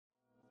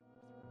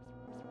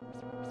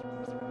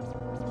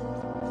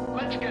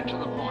get to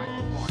the point.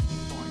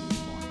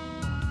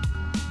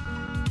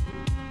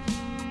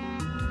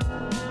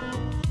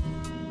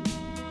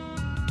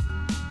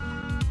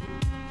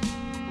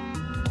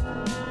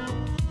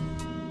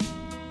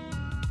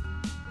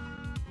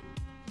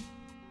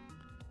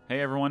 Hey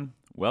everyone,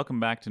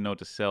 welcome back to Note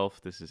to Self.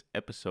 This is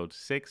episode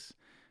 6,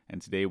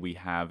 and today we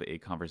have a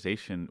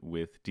conversation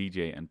with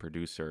DJ and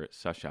producer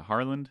Sasha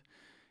Harland.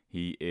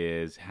 He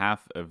is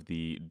half of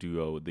the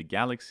duo The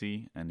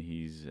Galaxy, and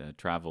he's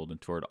traveled and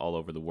toured all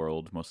over the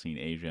world, mostly in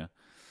Asia,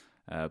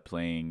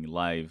 playing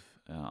live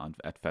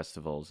at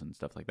festivals and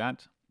stuff like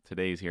that.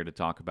 Today he's here to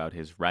talk about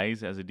his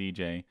rise as a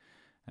DJ,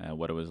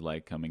 what it was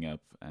like coming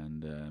up,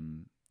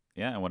 and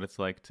and what it's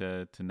like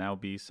to now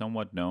be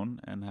somewhat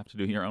known and have to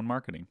do your own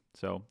marketing.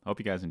 So, hope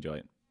you guys enjoy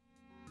it.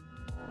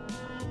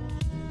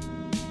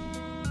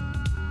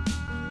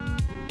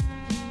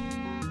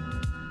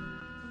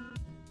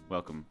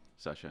 Welcome,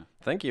 Sasha.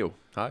 Thank you.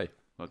 Hi.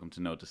 Welcome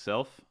to Note to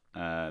Self.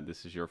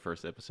 This is your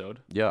first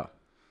episode. Yeah.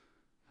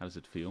 How does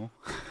it feel?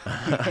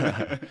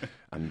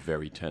 I'm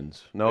very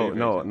tense. Very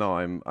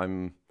tense.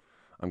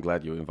 I'm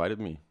glad you invited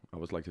me. I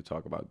always like to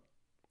talk about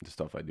the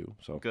stuff I do.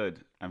 So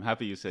Good. I'm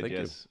happy you said Thank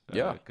yes. you.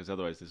 Yeah. Because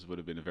otherwise this would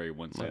have been a very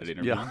one-sided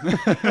interview.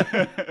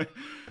 Yeah.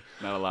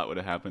 Not a lot would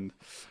have happened.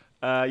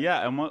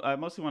 I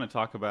mostly want to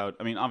talk about,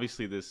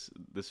 obviously this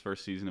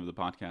first season of the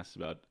podcast is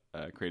about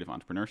creative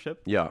entrepreneurship.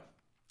 Yeah.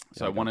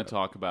 So I want to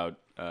talk about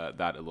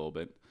that a little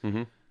bit.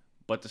 Mm-hmm.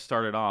 But to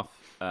start it off,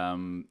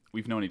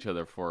 we've known each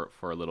other for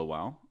a little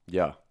while.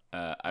 Yeah.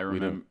 I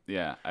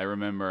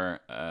remember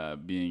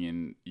being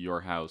in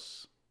your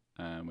house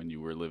when you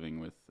were living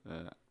with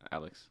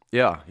Alex.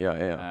 Yeah.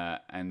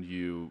 And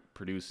you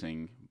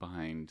producing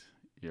behind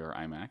your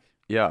iMac.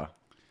 Yeah.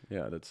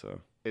 That's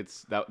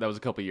That was a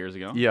couple years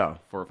ago. yeah.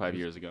 4 or 5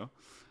 years ago.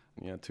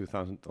 Yeah,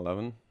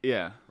 2011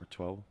 Yeah. or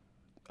 12.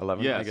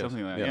 11, Yeah, I guess.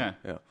 something like that.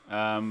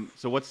 Yeah.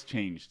 So what's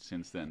changed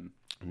since then?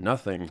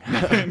 Nothing.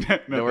 Nothing.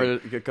 There were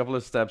a couple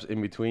of steps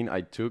in between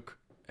I took,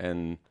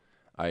 and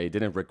I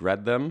didn't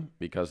regret them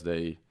because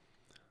they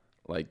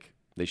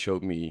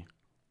showed me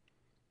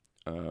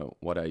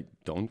what I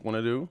don't want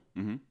to do.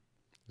 Mm-hmm.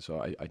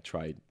 So I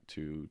tried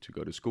to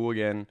go to school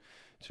again,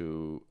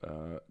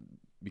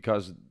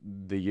 because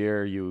the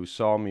year you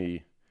saw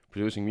me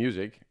producing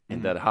music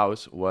in that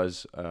house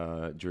was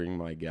during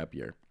my gap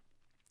year.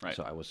 Right.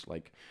 So I was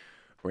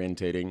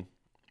orientating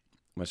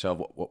myself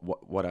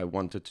what I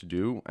wanted to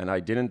do, and I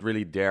didn't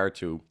really dare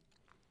to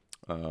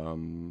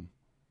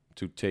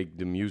take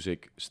the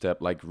music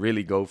step,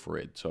 really go for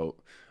it. So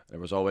there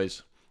was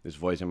always this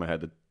voice in my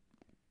head that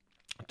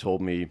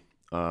told me,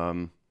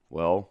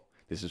 well,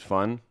 this is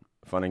fun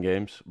and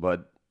games,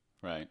 but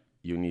Right.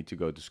 you need to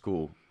go to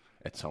school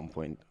at some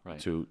point Right.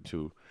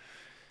 to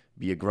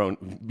be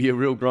a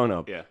real grown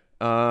up. Yeah.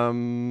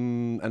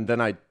 And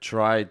then I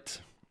tried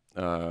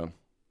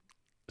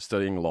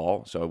studying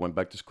law, so I went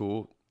back to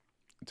school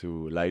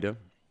to Leiden,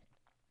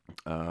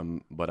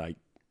 but I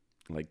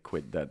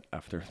quit that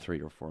after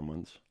 3 or 4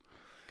 months.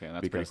 Okay,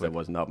 that's because pretty that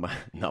was not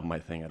my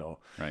thing at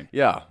all. Right.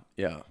 Yeah,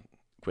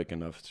 quick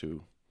enough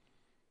to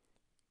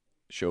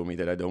show me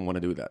that I don't want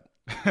to do that.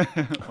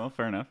 Well,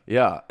 fair enough.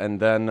 Yeah, and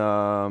then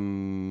I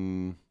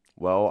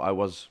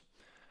was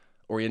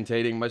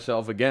orientating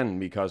myself again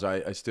because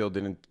I still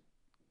didn't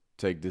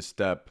take this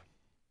step,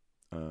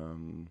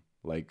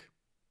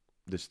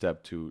 this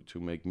step to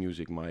make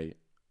music my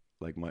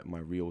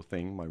real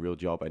thing, my real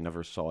job. I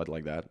never saw it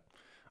like that.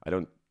 I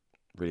don't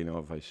really know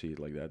if I see it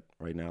like that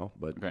right now,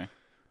 but Okay.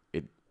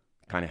 it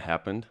kind of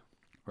happened.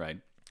 Right.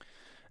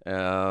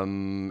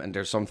 And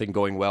there's something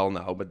going well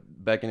now, but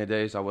back in the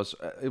days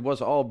it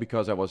was all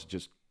because I was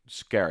just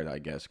scared, I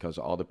guess, because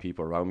all the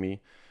people around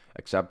me,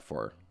 except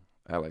for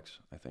Alex,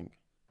 I think,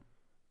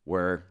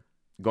 were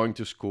going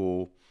to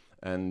school,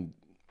 and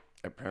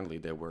apparently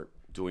they were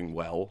doing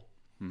well.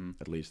 Mm-hmm.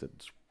 At least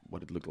that's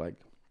what it looked like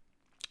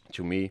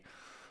to me.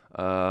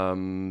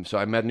 So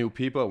I met new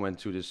people. I went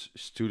to this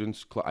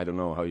students club. I don't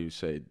know how you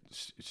say it.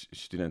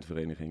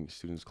 Studentenvereniging,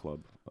 students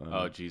club.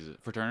 Oh, Jesus.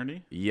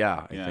 Fraternity?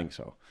 Yeah, I Yeah. think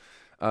so.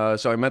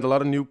 So I met a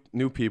lot of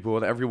new people,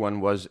 and everyone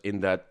was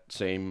in that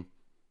same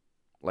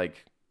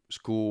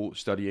school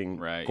studying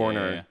Right.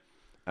 corner.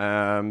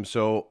 Yeah. And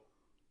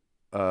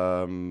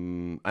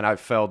I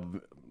felt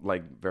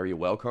very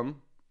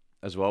welcome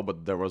as well.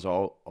 But there was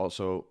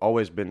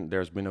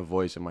there's been a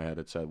voice in my head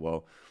that said,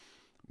 "Well,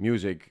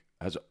 music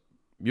has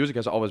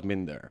always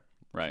been there."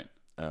 Right.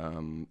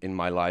 In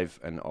my life,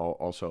 and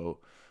also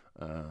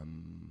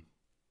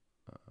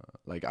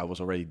I was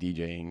already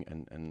DJing,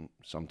 and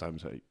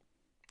sometimes I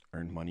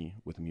earned money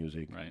with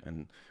music, Right.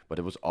 But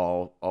it was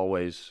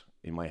always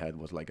in my head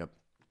was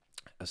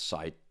a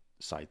side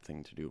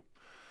thing to do.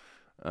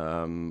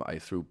 I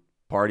threw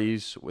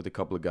parties with a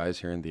couple of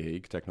guys here in The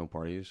Hague, techno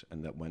parties,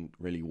 and that went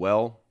really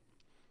well.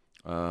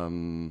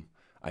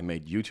 I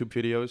made YouTube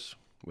videos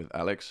with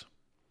Alex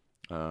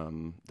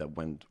that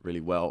went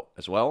really well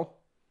as well,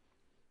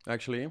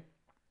 actually.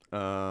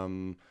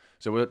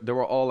 So they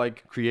were all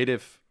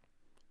creative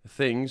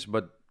things,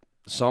 but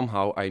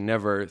somehow I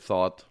never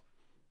thought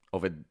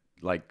of it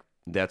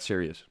that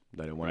serious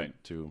that I wanted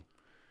Right. to,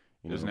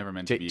 It was never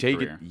meant to be a take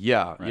career. it.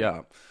 Yeah, Right.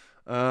 yeah.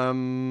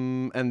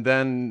 And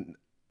then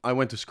I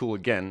went to school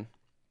again,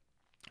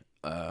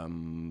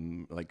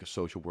 like a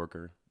social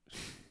worker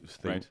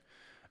thing, Right.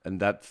 and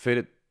that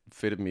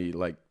fitted me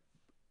like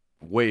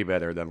way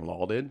better than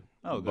law did.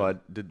 Oh, good.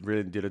 But it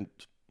really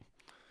didn't.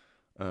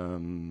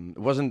 It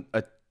wasn't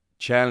a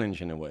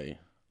challenge in a way.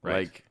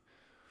 Right. Like,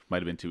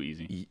 Might have been too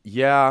easy.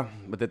 yeah,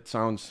 but that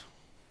sounds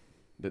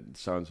a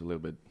little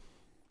bit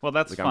Well,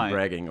 that's like fine. I'm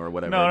bragging or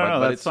whatever. No, but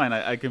that's it's fine.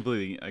 I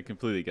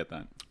completely get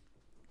that.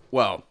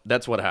 Well,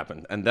 that's what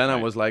happened. And then I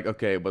Right. was like,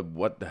 okay, but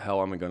what the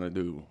hell am I gonna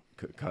do?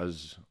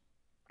 Because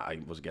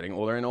I was getting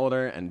older and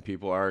older, and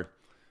people are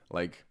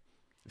like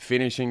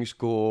finishing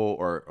school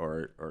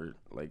or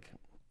like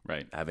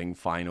Right. having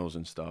finals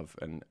and stuff,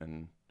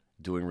 and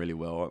doing really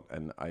well,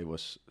 and I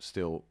was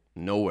still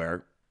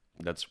nowhere.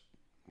 That's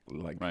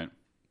like Right.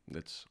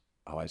 that's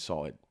how I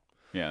saw it.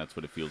 Yeah, that's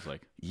what it feels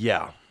like.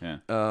 Yeah. Yeah.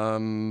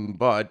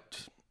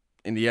 But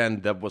in the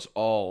end, that was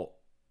all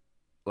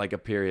like a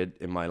period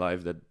in my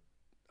life that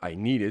I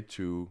needed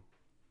to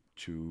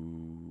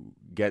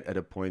get at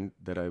a point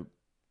that I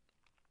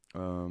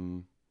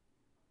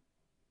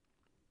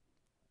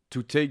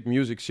to take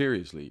music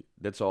seriously.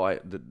 That's all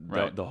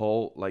Right. the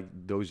whole like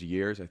those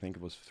years, I think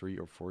it was 3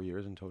 or 4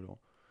 years in total.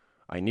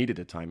 I needed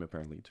a time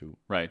apparently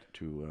Right.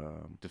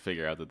 to To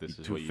figure out that this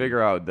is to what you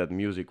figure out that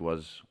music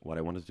was what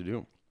I wanted to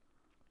do.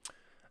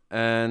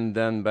 And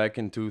then back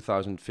in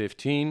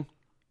 2015,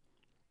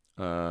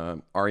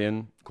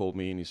 Arjen called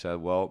me and he said,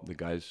 "Well,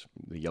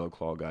 the Yellow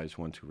Claw guys,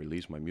 want to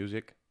release my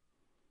music,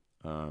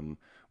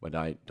 but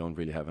I don't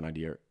really have an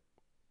idea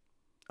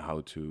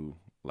how to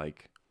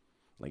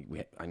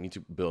I need to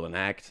build an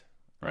act.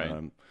 Right.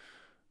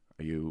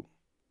 Are you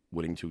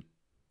willing to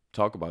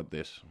talk about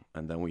this?"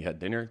 And then we had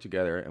dinner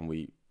together, and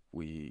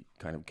we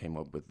kind of came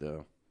up with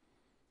the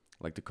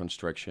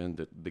construction,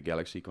 the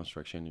Galaxy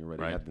construction. You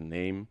already Right. had the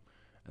name,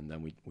 and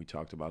then we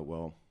talked about,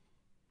 well,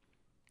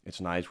 it's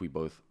nice we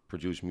both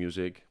produce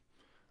music,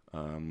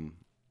 and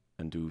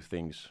do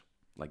things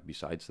like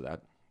besides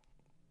that.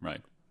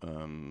 Right.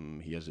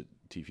 He has a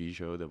TV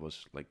show that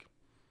was like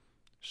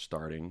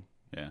starting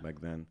Yeah. back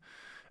then,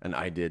 and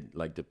I did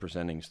like the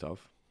presenting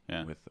stuff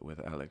Yeah. with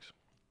Alex.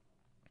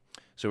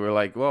 So we're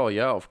like, well,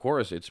 yeah, of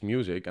course it's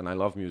music, and I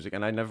love music,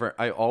 and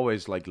I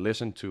always like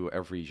listen to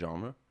every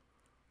genre,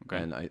 Okay.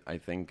 and I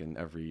think in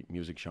every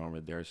music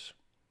genre there's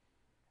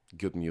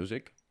good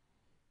music.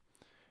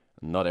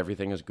 Not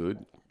everything is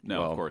good.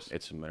 No, Well, of course.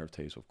 it's a matter of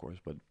taste, of course,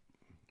 but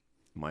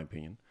in my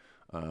opinion.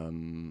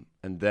 And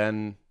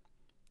then,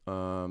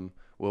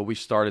 well, we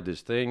started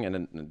this thing, and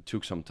then it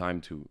took some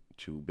time to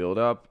build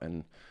up.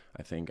 And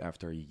I think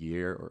after a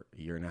year or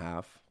a year and a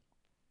half,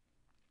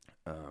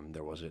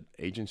 there was an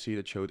agency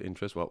that showed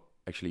interest. Well,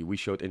 actually, we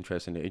showed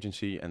interest in the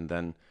agency, and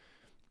then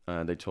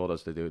they told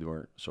us that they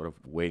were sort of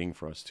waiting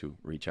for us to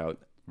reach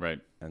out, Right.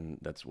 and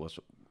that was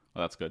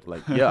Well, that's good.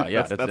 like, yeah,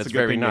 that's a good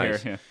very thing to hear,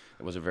 nice. yeah.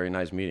 It was a very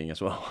nice meeting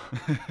as well.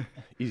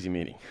 Easy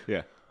meeting.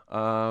 Yeah.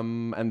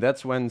 And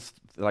that's when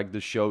like the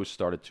shows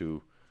started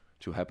to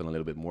happen a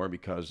little bit more,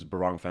 because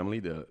Barong Family,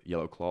 the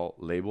Yellow Claw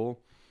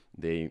label,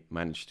 they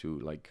managed to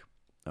like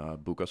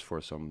book us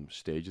for some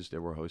stages they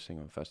were hosting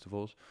on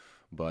festivals.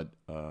 But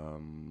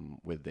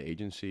with the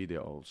agency, they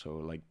also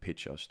like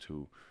pitch us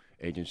to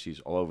agencies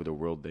all over the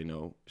world they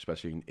know,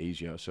 especially in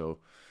Asia. So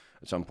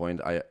at some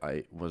point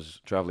I was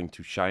traveling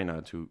to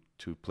China to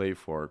play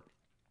for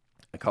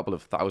a couple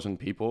of thousand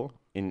people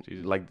in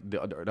Jesus. like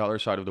the other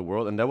side of the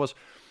world, and that was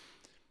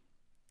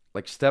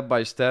like step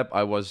by step.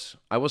 I was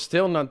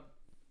still not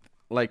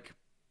like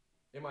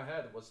in my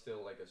head. It was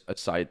still like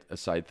a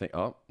side thing.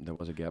 Oh, there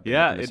was a gap.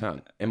 Yeah, in the it-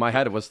 sound. In my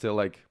head, it was still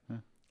like Yeah.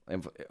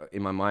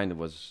 in my mind, it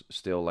was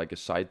still like a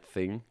side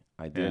thing.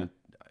 I didn't.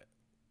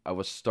 I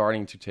was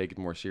starting to take it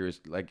more serious,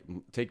 like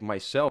take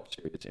myself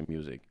serious in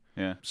music.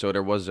 Yeah. So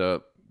there was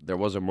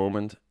a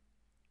moment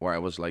where I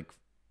was like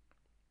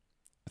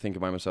thinking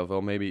by myself,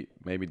 well, maybe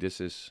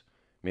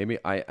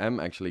I am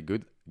actually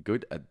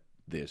good at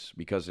this,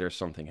 because there's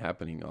something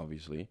happening,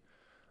 obviously.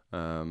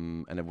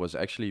 And it was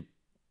actually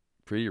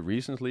pretty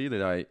recently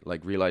that I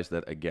like realized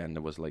that again.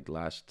 There was like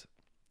last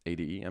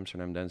ADE,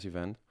 Amsterdam Dance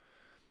Event,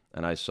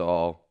 and I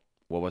saw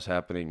what was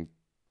happening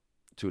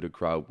to the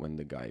crowd when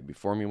the guy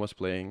before me was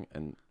playing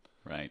and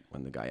Right.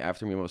 when the guy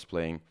after me was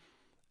playing,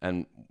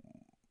 and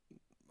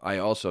I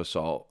also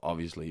saw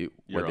obviously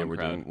Your what they own were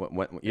crowd.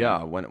 doing.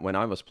 Yeah. When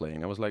I was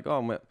playing, I was like,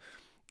 oh,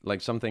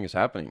 like something is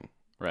happening,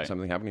 Right.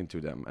 something happening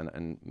to them,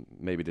 and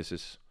maybe this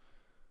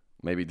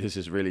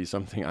is really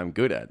something I'm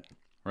good at.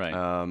 Right.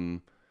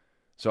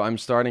 So I'm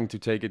starting to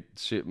take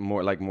it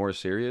more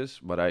serious,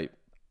 but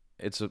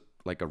it's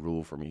like a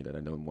rule for me that I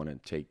don't want to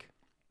take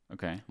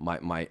Okay.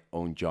 my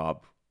own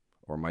job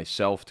or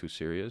myself too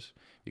serious,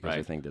 because I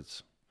Right. think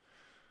that's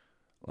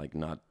like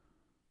not.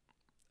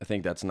 I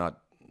think that's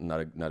not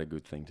a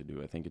good thing to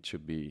do. I think it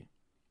should be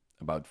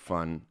about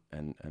fun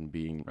and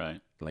being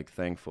Right. like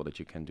thankful that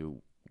you can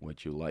do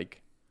what you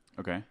like.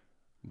 Okay.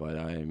 but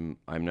I'm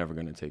never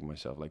gonna take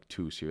myself like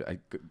too serious.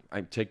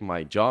 I take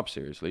my job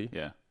seriously,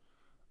 Yeah.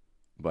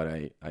 but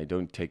I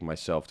don't take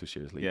myself too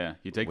seriously. Yeah.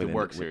 You take the within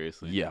work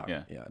seriously. Yeah,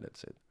 Yeah. yeah,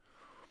 that's it.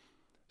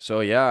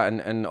 So yeah,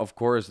 and of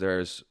course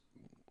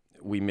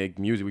we make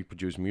music, we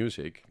produce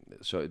music,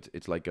 so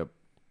it's like a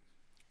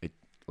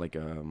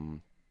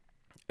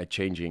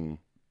changing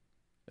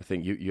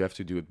thing. You have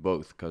to do it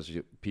both, because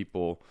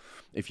people,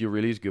 if you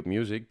release good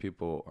music,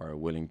 people are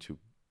willing to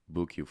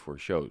book you for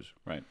shows.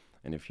 Right.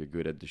 And if you're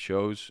good at the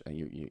shows and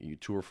you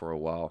tour for a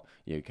while,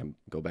 you can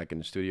go back in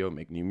the studio,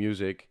 make new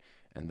music,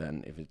 and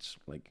then if it's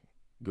like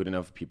good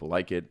enough, people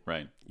like it.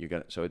 Right. You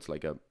got, so it's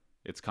like a,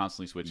 It's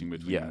constantly switching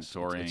between yes,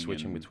 touring it's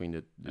switching and, between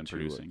the and two.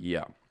 producing.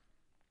 Yeah.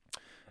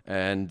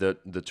 And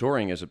the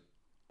touring is a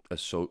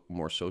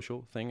more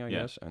social thing, I Yeah.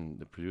 guess, and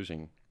the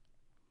producing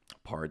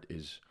part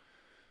is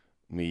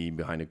me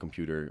behind a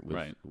computer with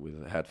Right.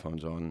 with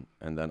headphones on,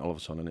 and then all of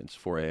a sudden it's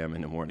 4 a.m.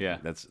 in the morning. Yeah.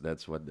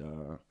 That's what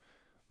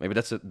maybe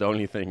that's the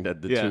only thing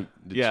that the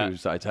Yeah. two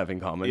sides have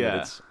in common. Yeah.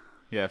 That it's,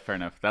 Yeah, fair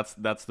enough. That's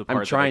the part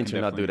I'm trying that I to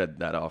can not do definitely-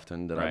 that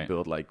often. That I Right.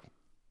 build like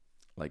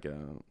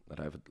that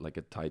I have like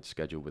a tight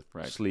schedule with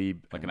Right.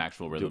 sleep, Like and an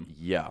actual do- rhythm.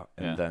 yeah,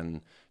 and Yeah.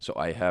 then so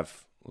I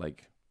have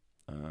like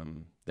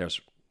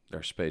there's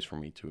space for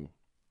me to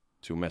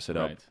mess it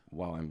up Right.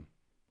 while I'm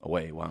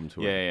away, while I'm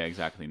touring. Yeah,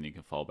 exactly. And you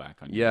can fall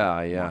back on your Yeah,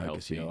 more yeah,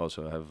 because you healthy-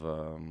 also have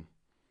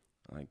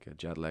like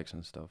jet lags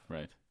and stuff.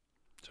 Right.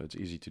 So it's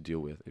easy to deal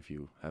with if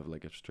you have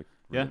like a strict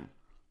Yeah. rhythm.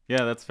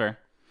 Yeah, that's fair.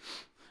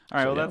 All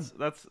right, So, well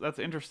yeah. that's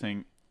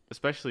interesting,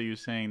 especially you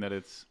saying that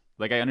it's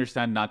like, I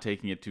understand not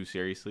taking it too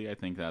seriously. I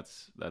think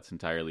that's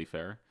entirely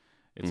fair.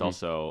 It's Mhm.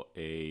 also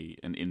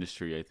an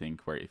industry, I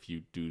think, where if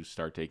you do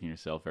start taking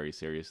yourself very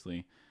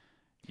seriously,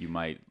 you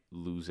might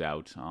lose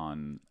out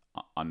on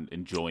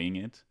enjoying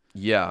it.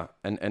 Yeah,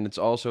 and it's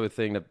also a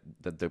thing that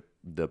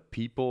the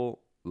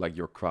people, like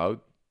your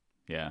crowd,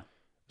 Yeah.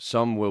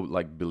 some will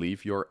like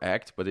believe your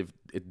act, but if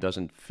it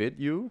doesn't fit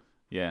you,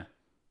 Yeah.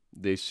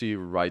 they see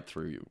right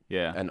through you.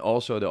 Yeah. And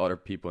also the other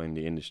people in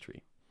the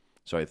industry.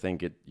 So I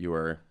think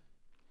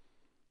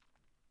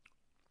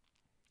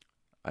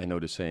I know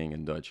the saying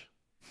in Dutch.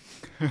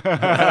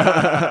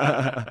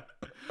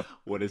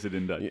 What is it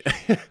in Dutch?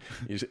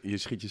 Je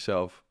schiet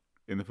jezelf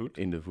In the foot?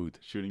 in de voet.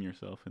 Shooting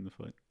yourself in the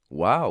foot.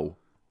 Wow.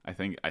 I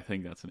think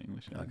that's in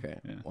English. Yeah. Okay.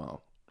 Yeah.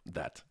 Wow.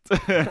 That.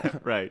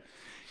 Right.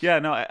 Yeah,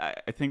 no, I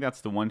think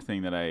that's the one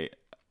thing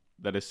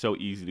that is so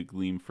easy to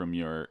glean from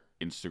your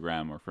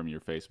Instagram or from your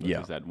Facebook,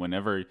 Yeah. is that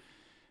whenever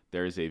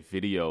there is a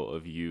video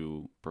of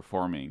you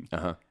performing,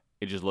 Uh-huh.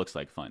 it just looks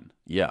like fun.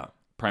 Yeah.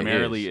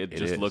 Primarily, is, it it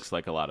just is. looks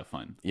like a lot of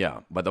fun.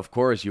 Yeah. But of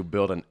course you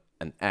build an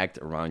act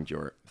around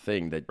your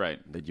thing that Right.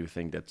 that you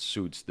think that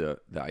suits the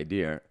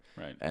idea,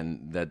 Right.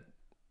 and that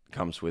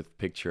comes with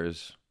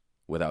pictures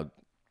without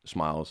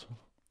smiles.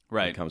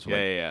 Right. comes yeah,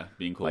 like- yeah, yeah.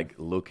 Being cool. Like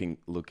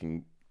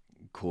looking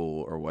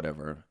cool or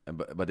whatever,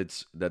 but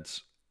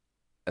that's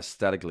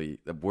aesthetically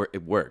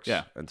it works.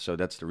 Yeah. And so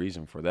that's the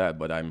reason for that.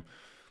 But I'm,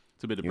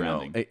 it's a bit of you know,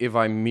 branding. if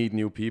I meet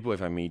new people,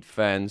 if I meet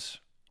fans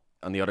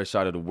on the other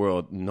side of the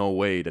world, no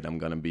way that I'm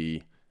gonna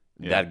be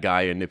Yeah. that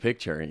guy in the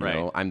picture. You Right.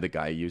 know, I'm the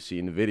guy you see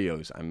in the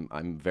videos.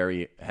 I'm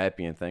very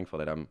happy and thankful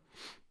that I'm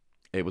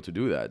able to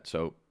do that.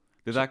 So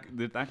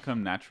Did that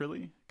come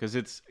naturally? Because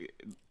it's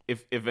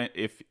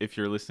if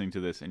you're listening to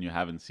this and you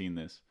haven't seen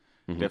this,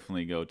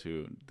 definitely go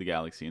to the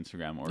Galaxy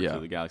Instagram or Yeah. to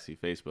the Galaxy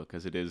Facebook,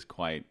 because it is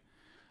quite.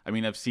 I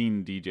mean, I've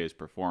seen DJs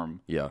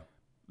perform. yeah,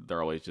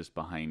 They're always just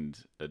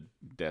behind a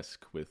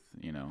desk with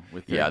their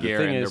Yeah, the gear,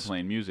 thing and is- they're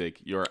playing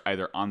music. You're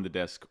either on the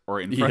desk or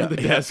in front of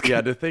the yeah, desk.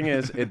 yeah. The thing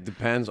is, it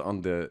depends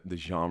on the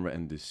genre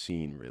and the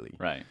scene, really.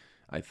 Right.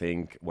 I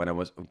think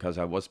because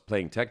I was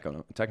playing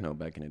techno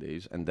back in the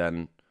days, and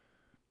then,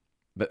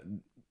 but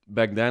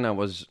back then I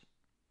was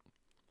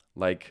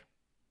like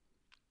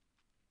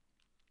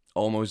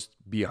almost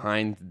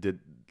behind the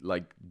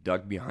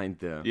duck behind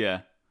the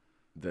Yeah.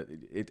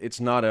 it's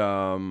not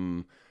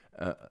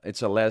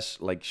it's a less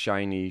like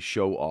shiny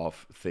show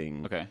off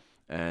thing. Okay.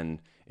 And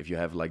if you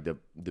have like the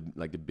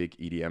big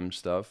EDM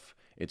stuff,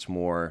 it's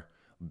more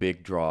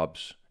big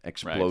drops,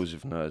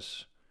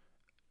 explosiveness.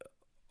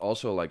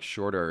 Also like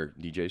shorter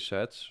DJ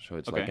sets, so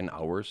it's like Okay. an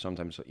hour,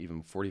 sometimes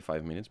even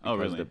 45 minutes, Oh,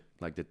 because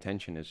really? the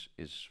tension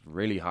is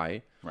really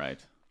high. Right.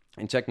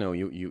 In techno,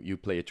 you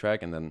play a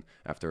track, and then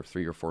after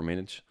 3 or 4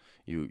 minutes,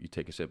 you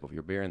take a sip of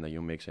your beer, and then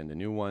you mix in the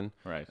new one.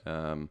 Right.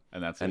 And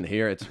And that's it.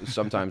 here it's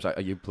sometimes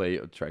you play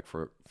a track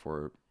for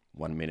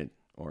 1 minute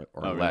or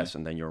Oh, less,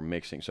 and then you're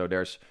mixing. So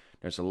there's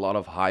a lot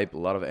of hype, a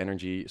lot of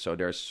energy. So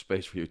there's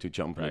space for you to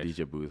jump in Right. the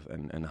DJ booth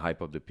and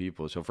hype up the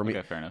people. So for me,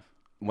 Okay, fair enough.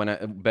 when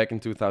back in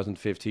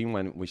 2015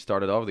 when we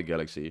started off the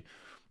Galaxy,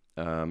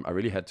 I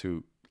really had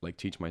to like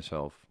teach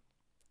myself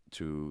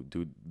to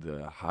do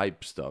the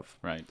hype stuff.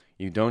 Right.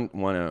 You don't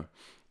want to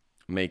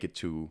make it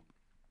too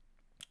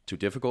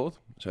difficult,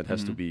 so it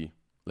has to Mhm. be a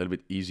little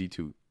bit easy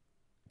to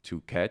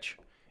catch.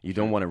 You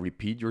don't want to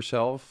repeat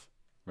yourself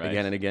Right.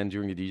 again and again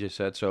during the DJ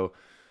set. So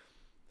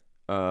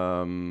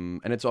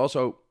and it's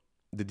also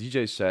the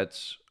DJ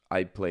sets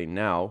I play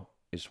now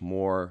is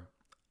more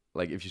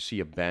like if you see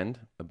a band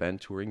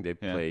touring, they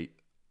Yeah. play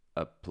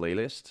a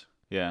playlist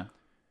Yeah.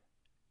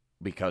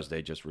 because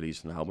they just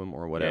released an album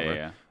or Yeah, whatever.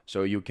 yeah,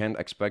 So you can't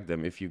expect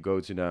them if you go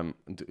to them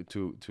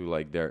to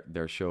like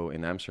their show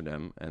in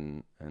Amsterdam,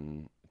 and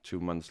 2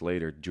 months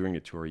later during the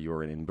tour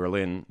you're in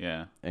Berlin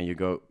yeah, and you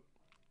go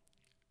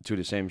to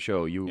the same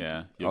show. You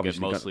yeah. You'll get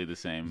obviously mostly the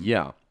same.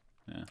 yeah.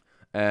 Yeah.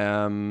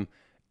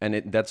 And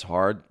that's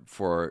hard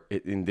for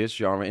it in this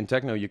genre. In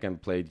techno, you can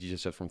play DJ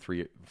set from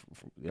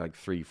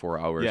 3-4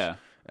 hours. Yeah.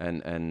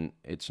 And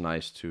it's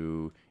nice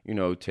to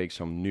take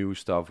some new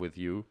stuff with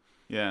you.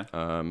 Yeah.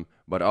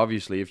 But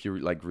obviously, if you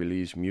like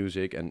release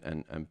music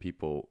and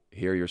people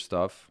hear your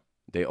stuff,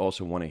 they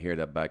also want to hear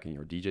that back in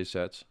your DJ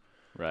sets.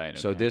 Right.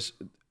 So okay. this,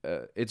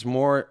 it's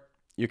more,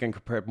 you can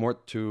compare it more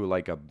to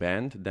like a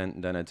band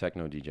than a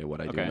techno DJ.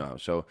 What I do Okay. now.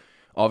 So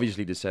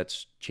obviously the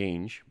sets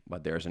change,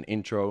 but there's an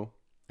intro,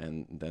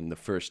 and then the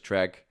first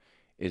track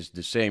is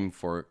the same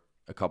for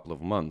a couple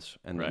of months,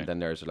 and Right. then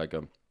there's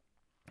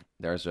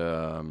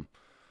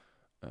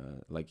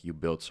like you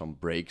build some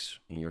breaks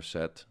in your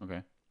set,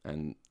 Okay.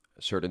 and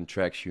certain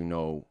tracks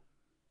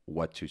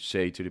what to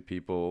say to the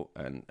people,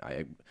 and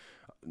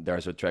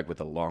there's a track with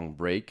a long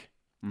break.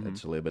 Mhm.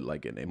 It's a little bit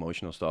like an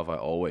emotional stuff. I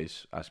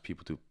always ask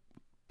people to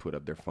put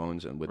up their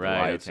phones and with Right,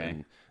 the lights, okay.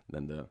 and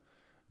then the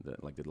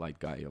light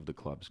guy of the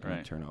club is gonna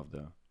Right. turn off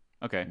the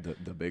Okay.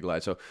 big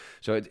light. So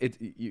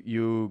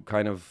you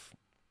kind of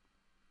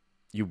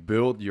you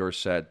build your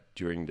set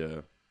during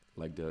the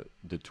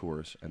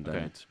tours, and then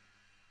Okay. it's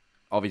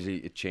obviously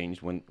it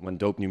changed when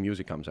dope new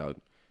music comes out.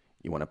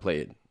 You want to play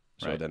it,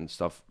 so Right. then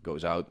stuff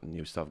goes out and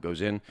new stuff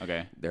goes in.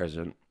 Okay. There's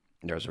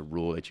a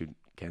rule that you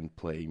can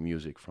play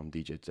music from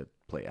DJs that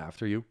play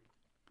after you.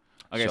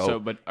 Okay. So So,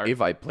 but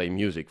if I play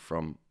music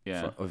from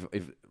Yeah.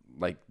 if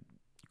like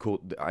cool,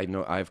 I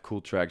know I have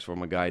cool tracks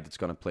from a guy that's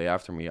gonna play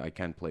after me. I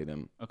can play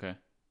them okay.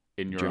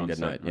 In your during own that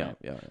set, night. right?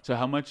 Yeah. So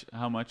how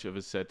much of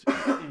a set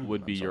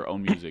would be your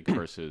own music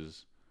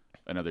versus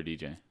another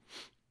DJ?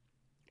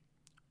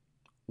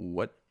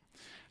 What?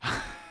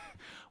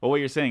 Well, what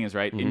you're saying is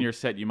right. In Mhm. your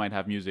set, you might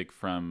have music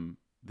from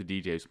the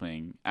DJs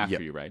playing after Yeah.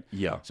 you, right?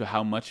 Yeah. So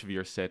how much of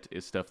your set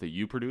is stuff that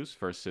you produce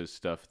versus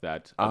stuff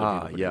that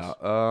other people Yeah.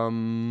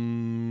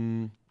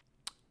 produce?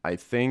 I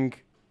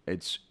think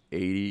it's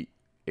 80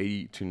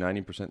 to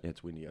 90%. Yeah,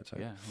 it's windy outside.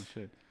 Yeah. Oh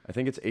shit. I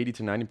think it's 80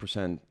 to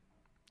 90%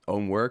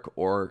 own work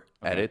or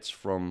Okay. edits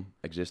from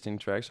existing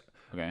tracks.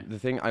 Okay. The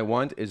thing I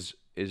want is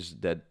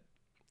that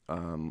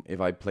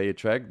if I play a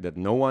track, that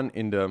no one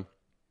in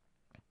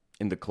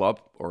the club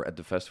or at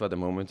the festival at the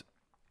moment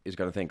is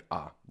gonna think,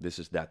 this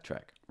is that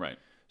track. Right.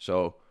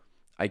 So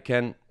I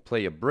can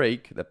play a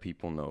break that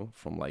people know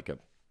from like a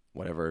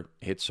whatever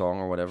hit song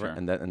or whatever, Sure.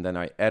 and then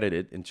I edit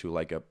it into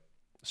like a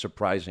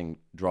surprising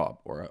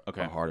drop or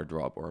Okay. a harder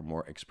drop or a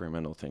more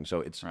experimental thing. So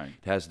it Right.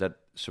 has that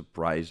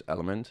surprise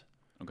element.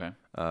 Okay.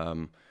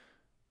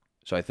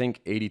 So I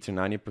think 80 to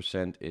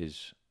 90%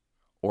 is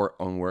or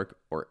own work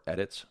or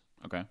edits.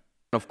 Okay.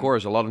 Of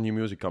course, a lot of new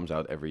music comes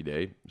out every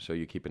day, so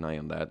you keep an eye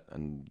on that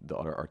and the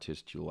other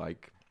artists you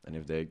like, and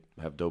if they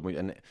have dope music.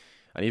 And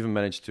I even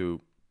managed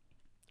to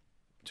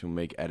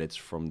make edits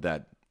from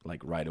that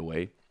like right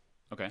away.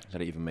 Okay. So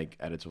I even make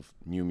edits of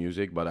new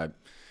music, but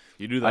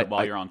You do that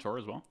while I- you're on tour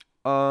as well.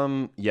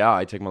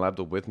 I take my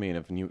laptop with me, and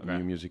if new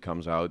music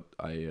comes out,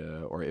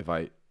 or if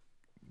I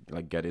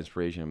like get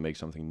inspiration and make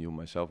something new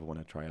myself, I want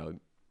to try out.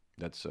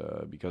 That's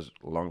because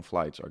long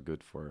flights are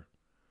good for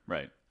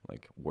Right.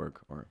 like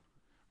work or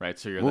Right.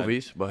 So you're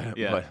movies, but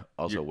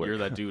also you're, work. you're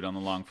that dude on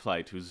the long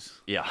flight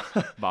who's yeah,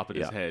 bopping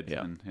his Yeah, head.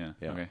 yeah, And, yeah.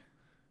 yeah. Okay.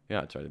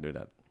 yeah. I try to do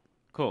that.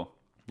 Cool.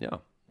 Yeah.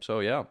 So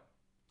yeah.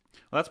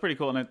 Well, that's pretty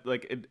cool, and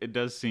it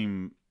does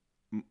seem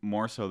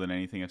more so than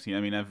anything I've seen.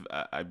 I mean,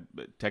 I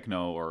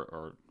techno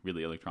or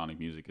really electronic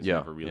music has Yeah,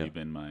 never really yeah.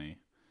 been my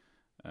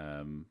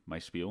my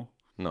spiel.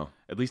 No.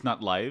 At least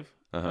not live.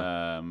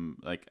 Uh-huh.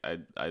 Like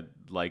I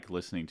like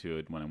listening to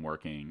it when I'm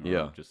working or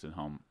Yeah. just at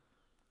home.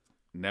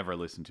 Never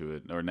listen to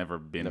it or never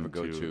been Never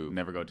go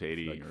to,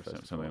 80 like, or something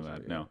festivals like or-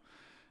 that. yeah. No,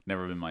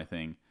 never been my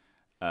thing.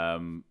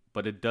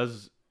 But it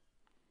does.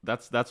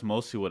 That's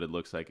mostly what it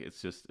looks like.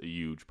 It's just a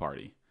huge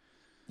party.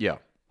 Yeah.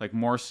 Like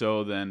more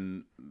so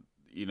than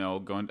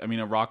going. I mean,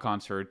 a rock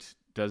concert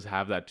does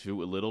have that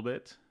too a little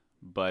bit,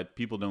 but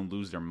people don't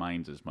lose their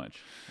minds as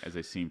much as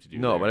they seem to do.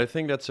 No, there. but I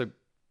think that's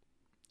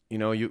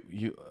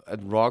you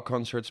at rock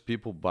concerts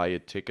people buy a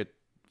ticket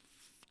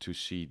to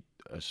see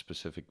a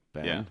specific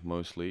band Yeah.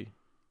 mostly,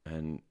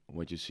 and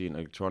what you see in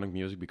electronic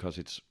music, because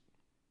it's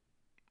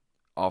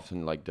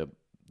often like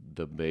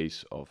the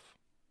base of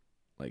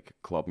like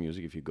club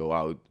music. If you go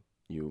out,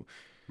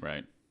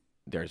 right.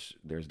 there's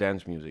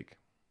dance music,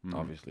 Mhm.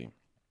 obviously,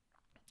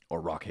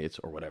 or rock hits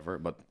or whatever,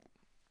 but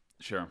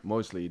Sure.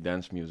 mostly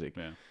dance music.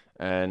 Yeah.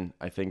 And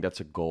I think that's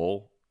a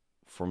goal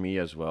for me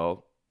as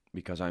well,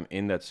 because I'm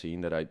in that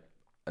scene that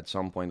at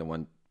some point I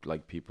want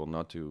like people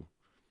not to,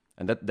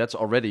 and that's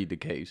already the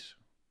case,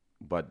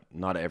 but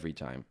not every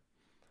time.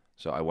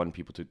 So I want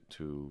people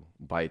to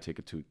buy a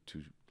ticket to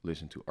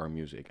listen to our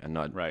music and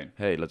not, Right.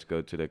 hey, let's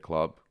go to the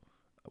club.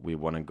 we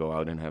want to go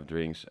out and have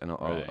drinks, and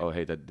Right. oh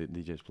hey, that the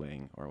DJ's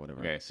playing or whatever.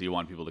 Okay, so you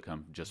want people to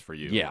come just for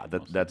you. Yeah,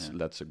 mostly,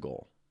 that's a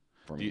goal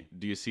for Do me.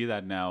 do you see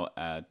that now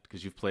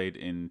because you've played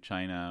in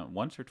China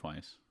once or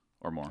twice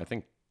or more? I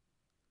think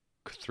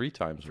 3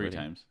 times. Three already.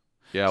 times.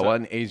 Yeah, So- well,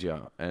 in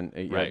Asia and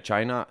yeah, Right.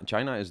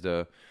 China is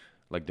the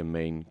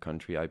main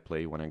country I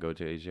play when I go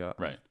to Asia.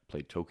 Right. I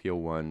played Tokyo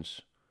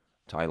once,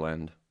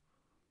 Thailand,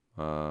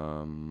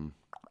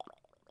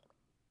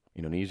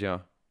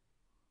 Indonesia,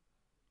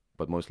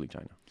 but mostly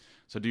China.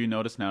 So do you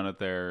notice now that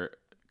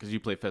because you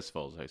play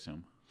festivals, I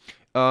assume?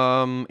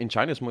 In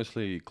China, it's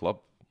mostly club.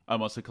 Oh,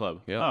 mostly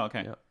club. Yeah. Oh,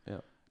 okay. Yeah.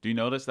 Do you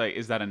notice that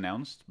is that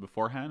announced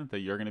beforehand that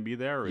you're going to be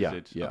there, or Yeah. is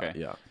it? Yeah. Okay.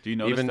 Yeah. Do you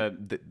notice Even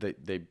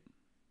that?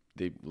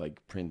 they like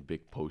print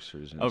big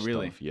posters and Oh,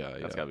 really? stuff. Yeah.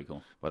 That's Yeah. gotta be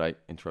cool. But I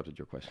interrupted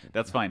your question.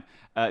 That's fine.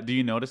 Do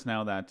you notice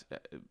now that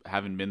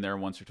having been there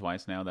once or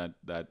twice now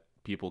that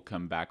people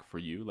come back for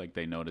you? Like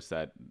they notice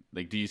that.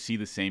 Like, do you see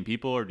the same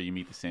people, or do you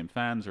meet the same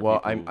fans? Or Well,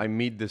 people I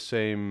meet the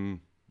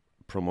same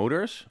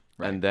promoters,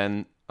 Right. and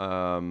then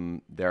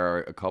there are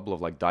a couple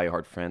of like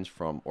diehard friends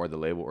from or the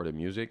label or the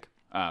music.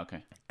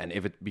 okay. And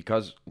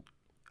because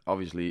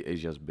obviously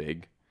Asia's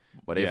big,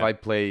 but if Yeah. I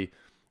play,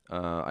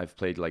 I've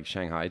played like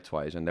Shanghai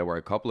twice, and there were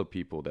a couple of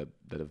people that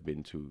have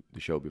been to the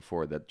show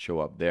before that show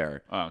up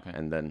there, Oh, okay.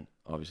 and then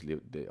obviously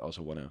they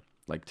also want to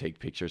like take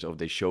pictures of.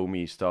 They show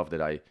me stuff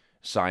that I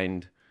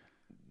signed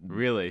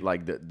Really?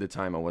 like the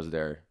time I was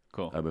there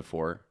Cool.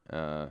 before.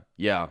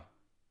 Yeah,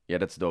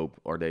 that's dope.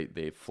 Or they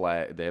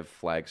have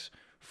flags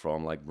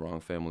from like Wrong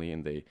Family,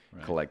 and they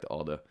Right. collect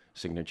all the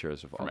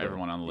signatures of From all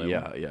everyone on the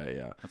label?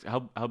 Yeah.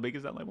 How big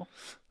is that label?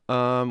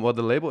 Well,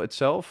 the label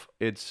itself,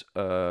 it's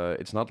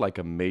not like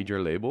a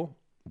major label,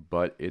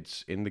 but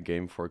it's in the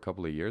game for a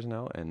couple of years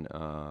now, and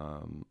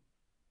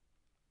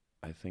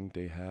I think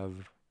they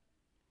have,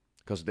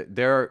 because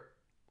they're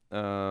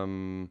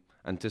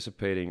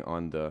anticipating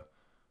on the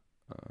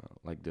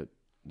like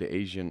the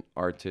Asian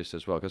artists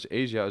as well, because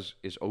Asia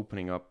is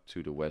opening up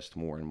to the West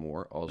more and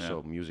more,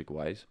 also music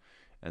wise,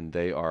 and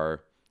they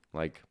are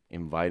like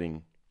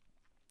inviting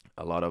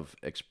a lot of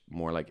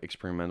more like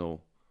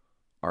experimental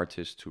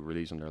artists to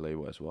release on their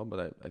label as well.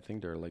 But I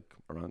think there are like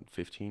around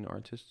 15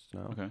 artists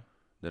now. Okay.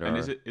 That And are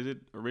is it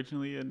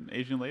originally an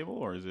Asian label,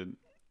 or is it?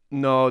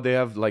 no, they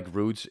have like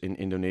roots in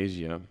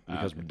Indonesia,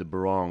 because okay. the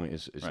Barong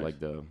is Right. like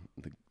the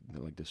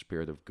like the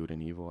spirit of good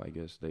and evil, I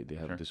guess. They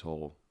have Sure. this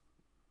whole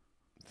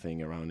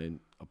thing around it,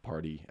 a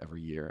party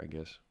every year, I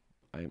guess.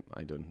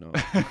 I don't know.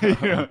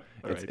 Yeah,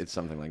 right. It's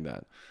something like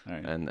that. All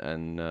right. And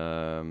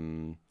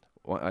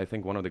I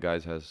think one of the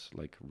guys has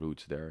like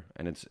roots there,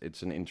 and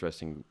it's an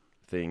interesting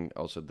thing.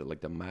 Also,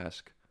 the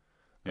mask,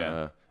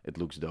 Yeah. it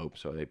looks dope,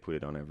 so they put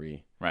it on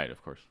every Right.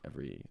 Of course. like,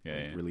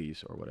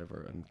 release or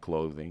whatever, and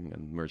clothing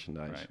and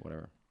merchandise, Right.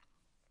 whatever.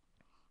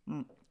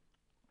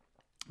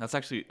 That's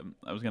actually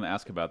I was going to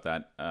ask about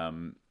that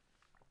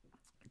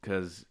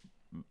because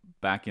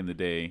back in the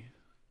day,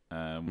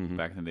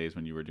 back in the days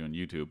when you were doing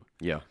YouTube,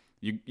 Yeah,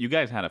 you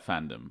guys had a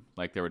fandom.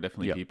 Like there were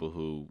definitely Yeah. people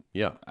who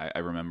yeah, I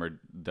remember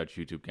Dutch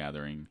YouTube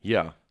Gathering.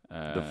 yeah.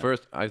 Uh, The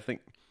first, I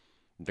think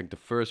the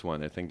first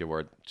one, I think there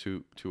were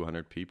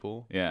 200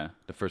 people. Yeah.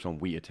 The first one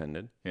we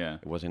attended, Yeah.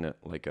 it was in a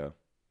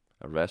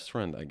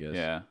restaurant, I guess.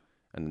 Yeah.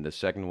 And then the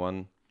second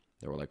one,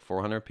 there were like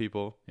 400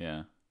 people.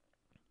 Yeah.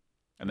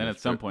 And then the at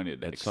some thir- point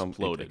it It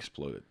exploded.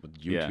 exploded. But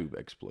Yeah. YouTube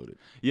exploded.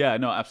 Yeah.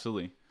 No.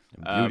 Absolutely.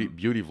 And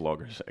beauty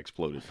vloggers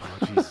exploded.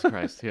 Jesus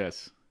Christ.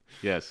 Yes.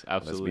 Yes.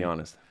 Let's Absolutely. be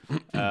honest.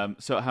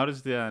 So how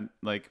does the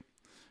like?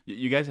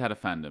 You guys had a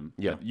fandom.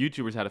 Yeah.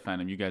 YouTubers had a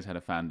fandom. You guys had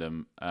a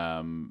fandom.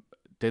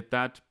 Did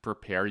that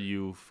prepare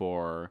you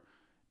for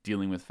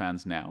dealing with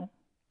fans now?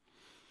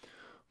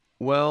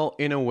 Well,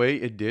 in a way,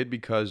 it did,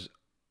 because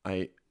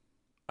I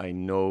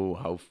know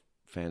how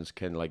fans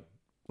can like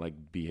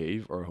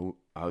behave, or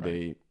how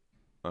Right.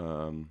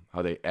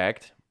 they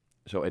act.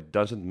 So it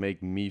doesn't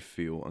make me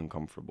feel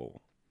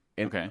uncomfortable.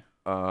 And Okay.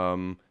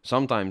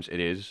 sometimes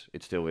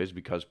it still is,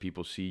 because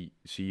people see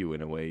you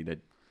in a way that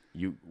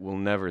you will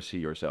never see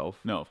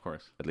yourself. No, of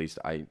course. At least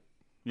I'm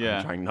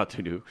Yeah. trying not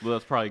to do. Well,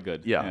 that's probably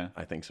good. Yeah,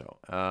 I think so.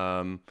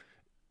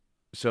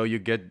 So you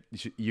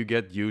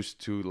get used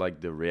to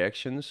like the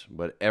reactions,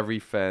 but every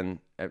fan,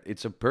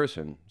 it's a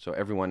person, so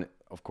everyone,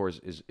 of course,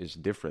 is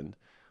different.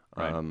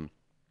 Right.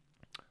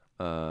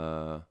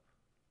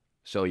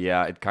 So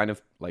yeah, it kind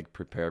of like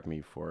prepared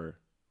me for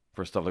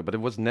stuff like, but it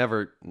was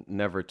never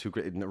too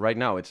right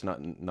now it's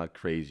not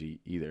crazy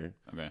either,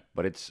 Okay.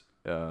 but it's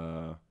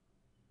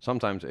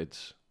sometimes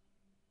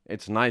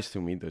it's nice to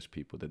meet those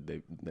people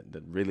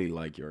that really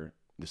like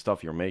the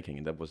stuff you're making,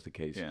 and that was the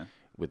case Yeah.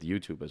 with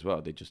YouTube as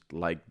well. They just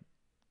like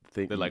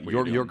They like what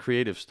your you're doing.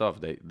 creative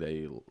stuff. They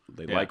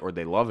Yeah. like, or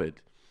they love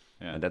it,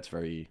 Yeah. and that's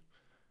very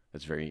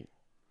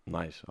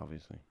nice,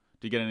 obviously.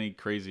 Do you get any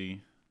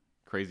crazy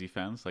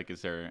fans? Like,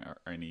 is there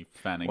are any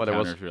fan Well, there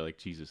was- encounters where you're like,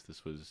 Jesus,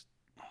 this was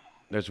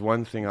There's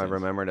one thing I Intense.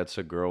 remember. That's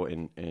a girl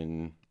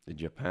in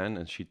Japan,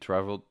 and she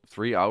traveled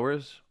 3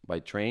 hours by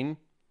train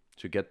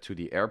to get to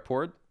the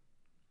airport,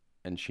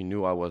 and she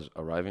knew I was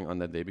arriving on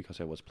that day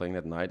because I was playing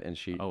that night, and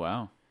oh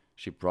wow,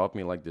 she brought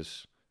me like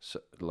this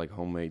like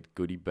homemade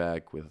goodie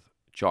bag with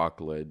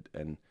chocolate,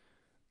 and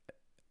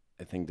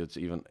I think that's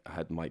even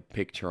had my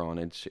picture on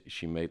it.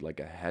 She made like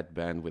a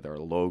headband with our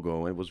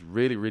logo. It was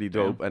really, really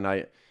dope. Damn.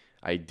 And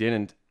I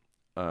didn't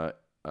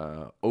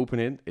open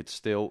it. It's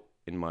still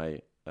in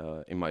my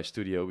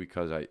studio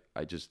because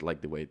I just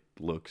like the way it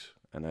looks,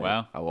 and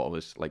Wow. I will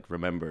always like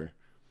remember.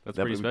 That's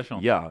that pretty was-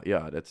 special. Yeah,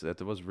 yeah.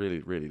 That was really,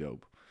 really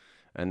dope.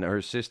 And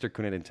her sister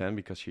couldn't attend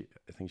because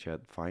I think she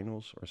had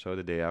finals or so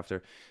the day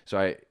after.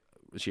 So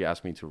she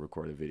asked me to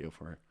record a video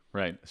for her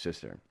Right.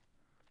 sister.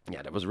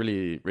 Yeah, that was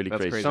really, really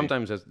That's crazy. crazy.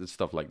 Sometimes it's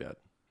stuff like that.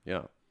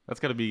 Yeah. That's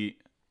got to be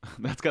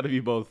that's got to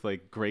be both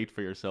like great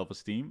for your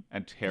self-esteem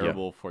and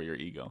terrible for your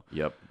ego.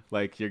 Yep.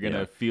 Like you're going to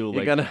Yeah. feel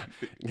You're like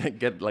gonna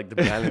get like the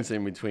balance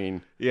in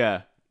between.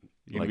 yeah.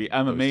 You're going to Like be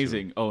I'm those two.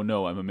 amazing. Oh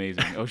no, I'm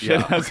amazing. Oh shit,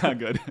 Yeah. that's not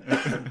good.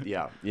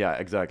 Yeah,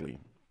 exactly.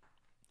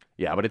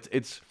 Yeah, but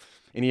it's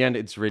in the end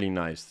it's really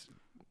nice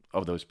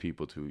of those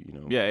people to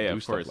Yeah, do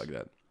of stuff course. like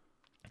that.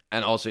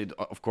 And also,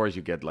 of course,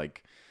 you get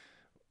like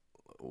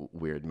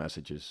weird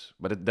messages,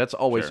 but that's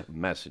always Sure.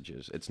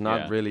 messages. It's not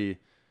Yeah. really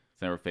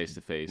It's never face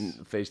to face.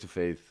 face to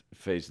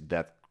face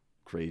that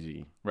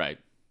crazy. Right.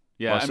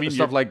 Yeah, Well, I mean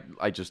stuff you're- like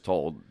I just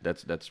told.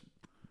 That's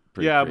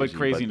pretty yeah, crazy, but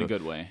crazy in a the-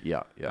 good way.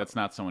 Yeah, yeah. That's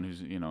not someone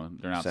who's, they're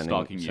not Sending-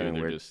 stalking you, sending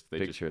they're weird just they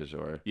just pictures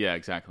or yeah,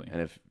 exactly.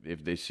 and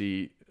if they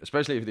see,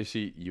 especially if they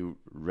see you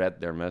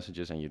read their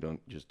messages and you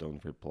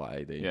don't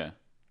reply, they Yeah.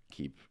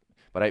 keep.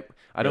 But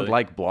I don't Really?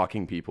 like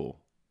blocking people,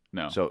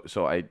 No.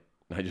 so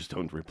I just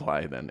don't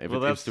reply then. If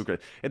Well, it's too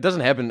crazy, it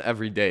doesn't happen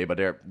every day, but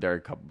there are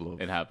a couple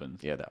of it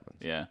happens. yeah, that happens.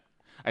 Yeah.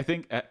 I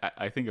think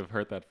I've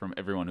heard that from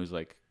everyone who's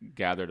like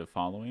gathered a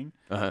following,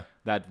 Uh-huh.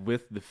 that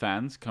with the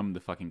fans come the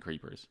fucking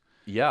creepers.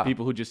 Yeah,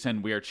 People who just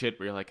send weird shit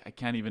where you're like, I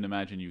can't even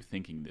imagine you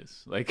thinking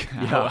this. Like,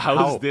 Yeah, how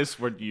how? is this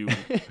what you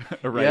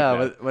arrived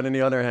yeah, at? but on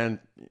the other hand,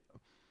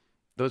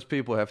 those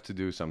people have to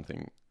do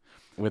something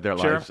with their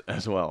Sure. lives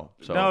as well.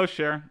 So No,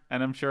 sure.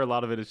 And I'm sure a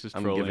lot of it is just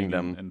I'm trolling giving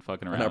them and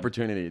fucking an around.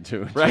 opportunity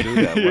to Right? do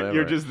that. You're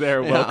Whatever. just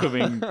there Yeah.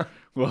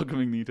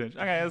 welcoming the attention.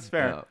 Okay, that's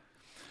fair.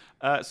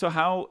 Yeah. So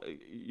how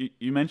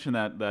you mentioned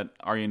that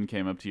Aryan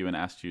came up to you and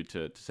asked you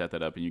to set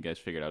that up, and you guys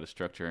figured out a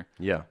structure.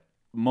 Yeah.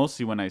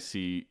 Mostly when I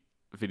see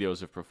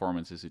videos of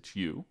performances, it's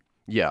you.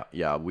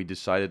 Yeah. We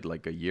decided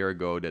like a year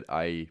ago that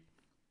I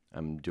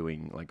am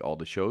doing like all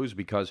the shows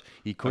because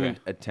he couldn't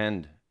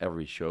attend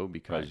every show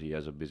because Right. he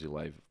has a busy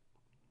life,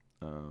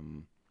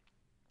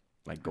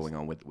 like going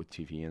on with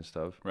TV and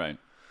stuff. Right.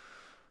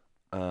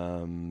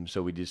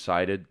 So we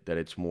decided that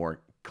it's more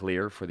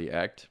clear for the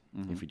act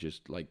Mhm. if you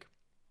just like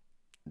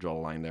draw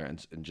a line there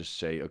and just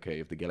say, okay,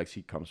 if the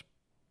Galaxy comes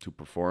to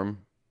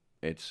perform,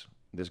 it's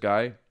this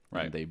guy.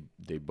 Right. And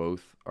they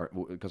both are,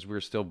 because we're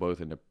still both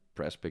in the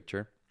press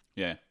picture.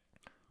 Yeah.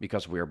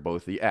 Because we're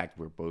both the act,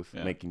 we're both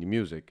Yeah. making the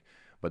music,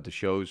 but the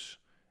shows,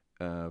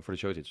 for the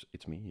shows,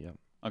 it's me. Yeah.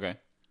 Okay.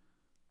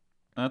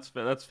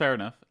 That's fair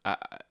enough.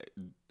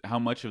 How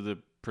much of the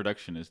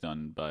production is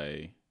done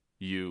by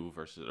you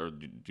versus, or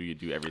do you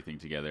do everything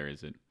together?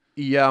 Is it?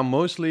 Yeah,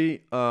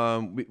 mostly.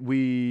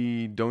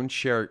 We don't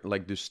share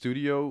like the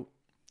studio,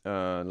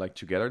 like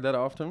together that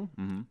often.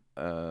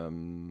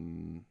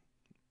 Mm-hmm.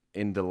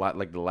 In the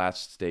the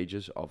last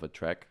stages of a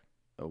track,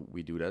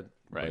 we do that.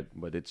 Right.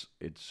 But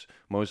it's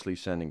mostly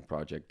sending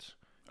projects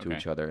to Okay.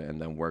 each other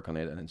and then work on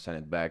it and then send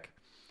it back.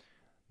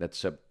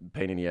 That's a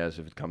pain in the ass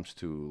if it comes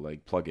to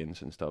like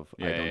plugins and stuff.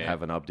 I Yeah, don't yeah.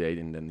 have an update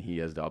and then he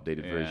has the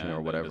updated version Yeah, or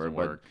that whatever. doesn't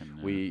But work,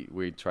 and,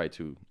 we try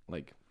to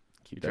like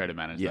keep you that. try to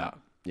manage Yeah, that.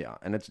 yeah,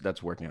 and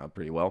that's working out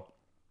pretty well.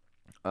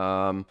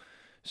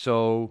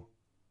 So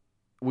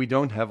we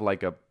don't have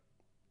like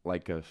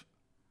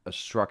a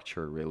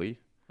structure really.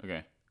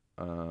 Okay.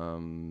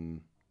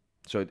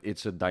 So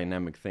it's a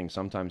dynamic thing.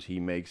 Sometimes he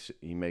makes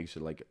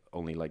it like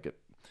only like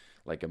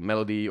a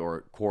melody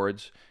or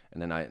chords,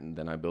 and then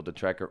I build a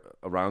track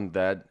around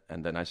that,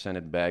 and then I send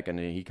it back, and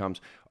then he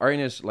comes. Arjen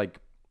is like,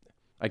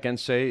 I can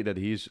say that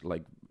he's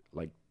like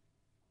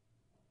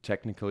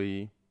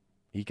technically,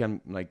 he can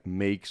like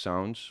make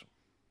sounds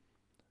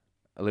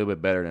a little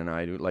bit better than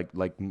I do.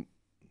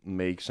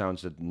 Make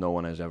sounds that no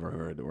one has ever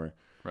heard, or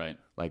Right.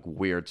 like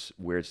weird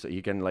stuff.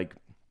 He can like,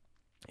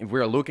 if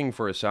we're looking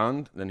for a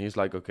sound, then he's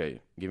like, okay,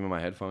 give me my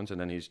headphones,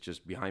 and then he's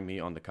just behind me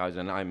on the couch,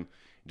 and I'm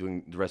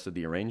doing the rest of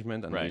the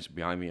arrangement, and Right. he's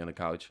behind me on the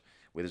couch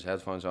with his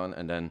headphones on,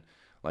 and then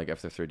like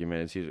after 30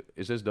 minutes,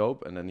 is this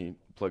dope? And then he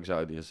plugs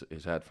out his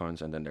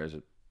headphones, and then there's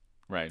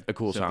Right. a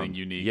cool Something sound.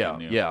 unique. Yeah, and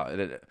new. yeah,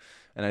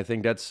 and I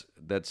think that's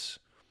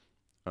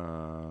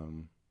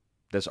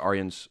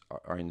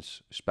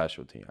Arjen's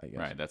specialty, I guess.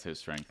 Right. That's his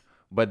strength.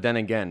 But then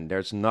again,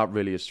 there's not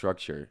really a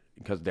structure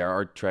because there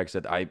are tracks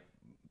that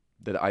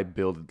I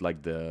built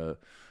like the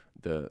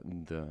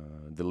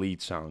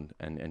lead sound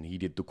and he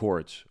did the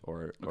chords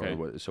or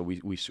Okay. so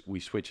we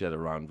switch that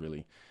around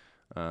really,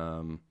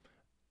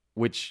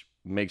 which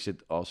makes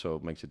it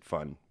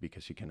fun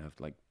because you can have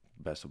like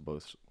best of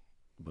both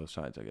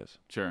sides, I guess.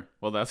 Sure.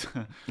 Well, that's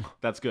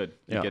that's good.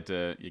 You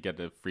Yeah. get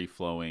the free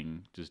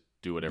flowing. Just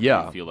do whatever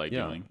Yeah, you feel like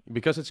doing.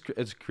 because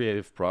it's a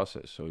creative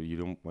process, so you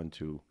don't want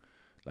to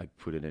like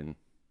put it in,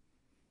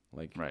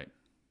 like Right.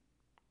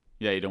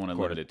 Yeah, you don't want to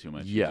Quarter- limit it too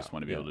much. You Yeah, just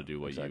want to be able yeah, to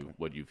do exactly.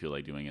 what you feel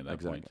like doing at that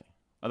point. exactly.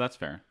 Oh, that's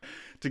fair.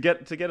 To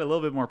get a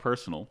little bit more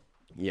personal.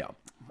 Yeah,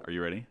 Are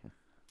you ready?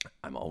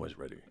 I'm always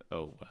ready.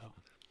 Oh wow.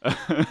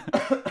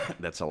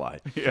 That's a lie.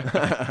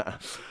 Yeah.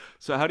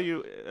 So how do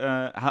you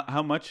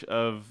how much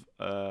of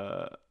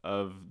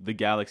the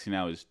Galaxy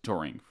now is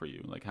touring for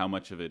you? Like how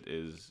much of it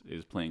is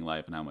playing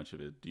live, and how much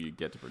of it do you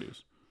get to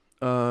produce?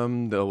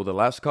 The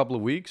last couple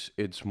of weeks,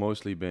 it's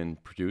mostly been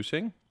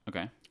producing,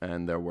 Okay.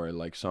 and there were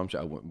like some.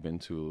 Been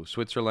to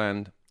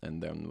Switzerland,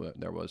 and then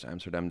there was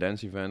Amsterdam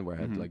Dance Event where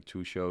I had like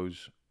 2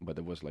 shows, but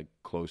it was like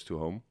close to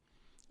home.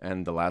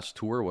 And the last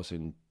tour was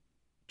in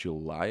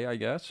July, I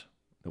guess.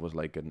 It was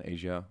like an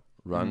Asia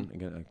run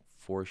again, like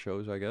 4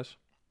 shows, I guess.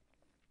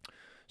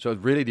 So it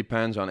really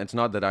depends on. It's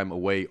not that I'm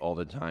away all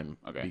the time,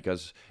 Okay.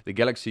 because the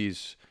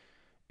Galaxies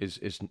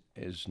is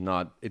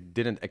not. It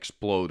didn't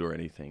explode or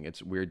anything.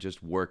 We're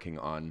just working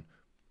on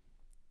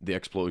the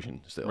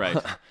explosion still. Right.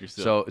 You're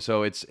still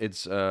So it's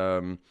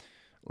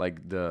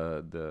like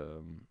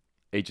the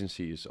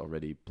agency is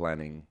already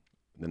planning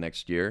the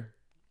next year.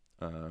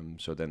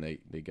 So then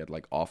they get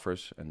like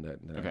offers, and then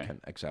Okay. I can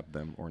accept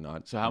them or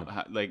not. So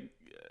how like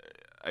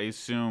I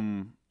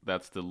assume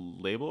that's the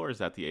label, or is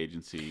that the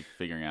agency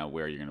figuring out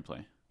where you're going to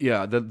play?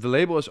 Yeah, the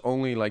label is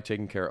only like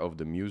taking care of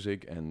the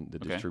music and the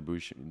Okay.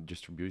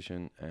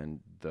 distribution and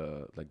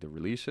the like the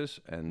releases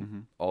and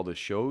Mhm. all the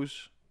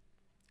shows,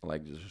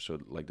 like so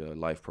like the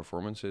live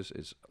performances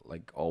is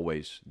like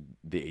always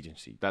the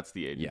agency. That's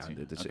the Yeah, agency.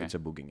 it's, it's a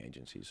booking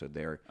agency, so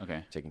they're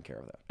Okay. taking care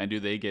of that. And do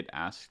they get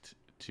asked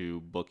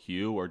to book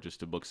you, or just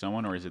to book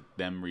someone, or is it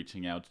them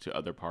reaching out to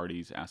other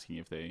parties asking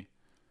if they?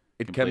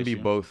 It Can can place be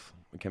you? both.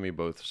 It can be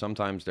both.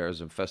 Sometimes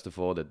there's a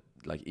festival that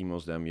like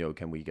emails them, yo,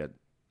 can we get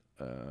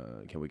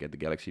the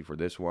Galaxy for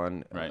this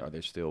one? Right. Are they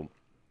still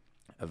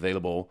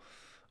available?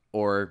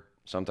 Or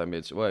sometimes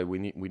it's, well, we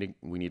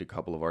need a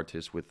couple of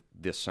artists with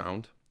this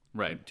sound.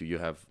 Right. Do you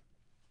have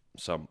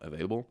some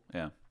available?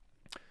 Yeah.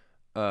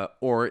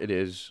 Or it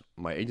is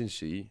my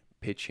agency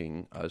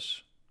pitching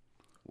us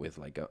with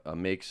like a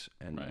mix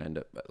and Right.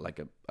 and like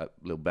a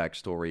little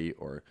backstory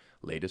or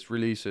latest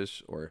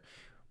releases, or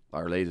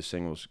our latest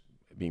singles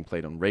being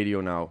played on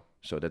radio now.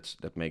 So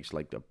that makes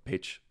like the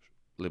pitch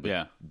a little bit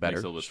Yeah. better,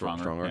 Makes it a little bit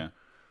stronger.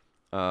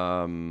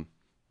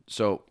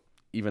 So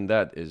even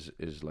that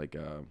is like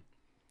Yeah.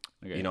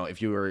 Okay. you know,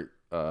 if you were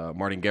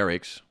Martin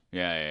Garrix,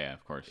 Yeah.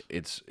 Of course.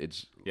 it's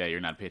Yeah.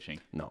 You're not pitching.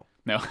 no.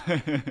 No.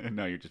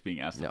 No. You're just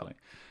being asked to No. play.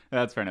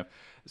 That's fair enough.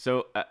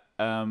 So,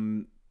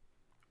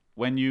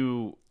 when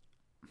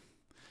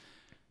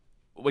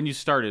you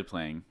started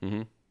playing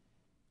Hmm.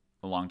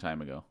 a long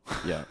time ago,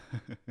 Yeah,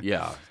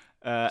 yeah,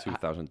 uh,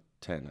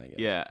 2010, I guess.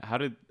 yeah, how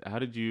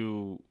did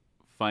you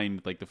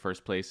find like the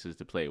first places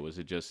to play? Was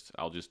it just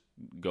I'll just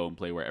go and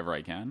play wherever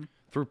I can?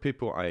 Through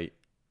people I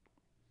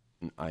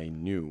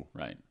knew,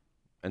 Right.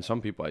 and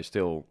some people I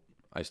still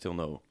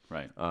know.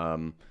 Right.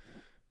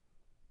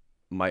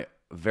 My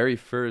very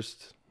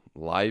first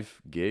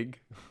live gig,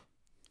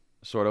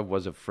 sort of,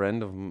 was a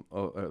friend of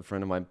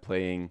mine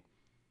playing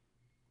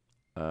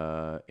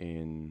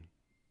in,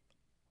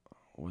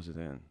 what was it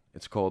in?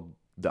 It's called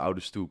the Oude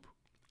Stoep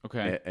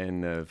Okay.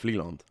 in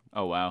Vlieland.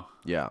 Oh wow.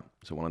 Yeah,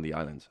 so one of the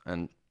islands,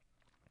 and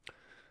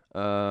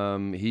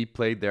he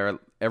played there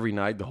every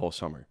night the whole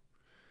summer.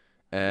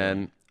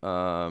 And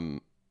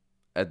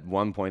at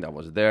one point I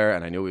was there,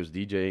 and I knew he was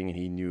DJing, and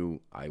he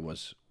knew I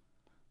was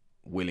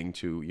willing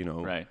to,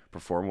 Right.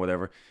 perform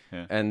whatever.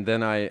 Yeah. And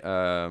then I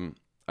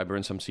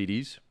burned some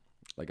CDs,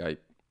 like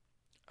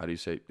how do you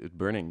say it?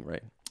 Burning,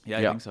 right? Yeah,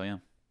 I Yeah. think so. Yeah.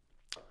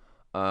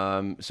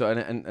 So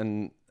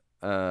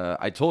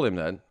I told him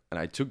that, and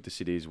I took the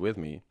CDs with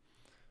me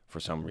for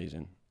some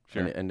reason.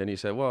 Sure. And then he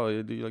said,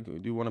 "Well, do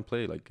you want to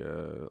play like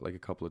a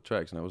couple of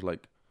tracks?" And I was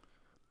like,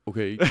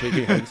 "Okay,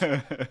 shaking hands."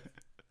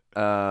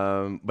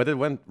 But it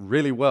went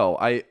really well.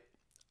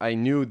 I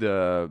knew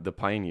the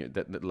pioneer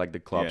that like the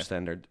club Yeah.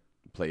 standard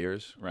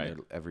players. Right.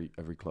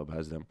 Every club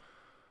has them.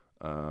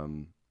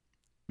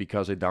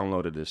 Because I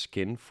downloaded a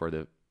skin for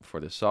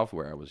the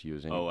software I was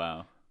using, Oh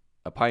wow.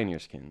 a Pioneer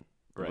skin.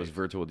 It was Right.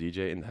 Virtual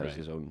DJ, and it has Right.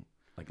 his own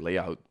like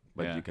layout,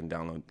 but Yeah. you can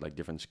download like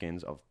different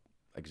skins of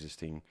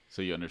existing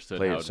So you understood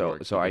how players. it So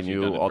worked so I because you'd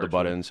knew done it all the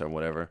virtually. buttons and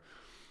whatever.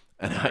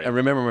 And Right. I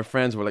remember my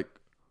friends were like,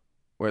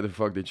 "Where the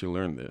fuck did you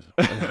learn this?"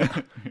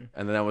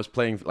 And then I was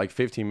playing like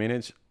 15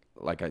 minutes,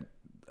 like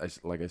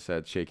I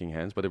said, shaking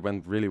hands, but it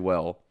went really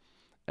well.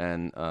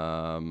 And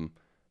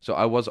so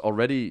I was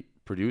already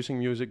producing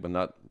music, but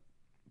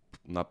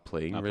not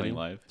playing Not really. playing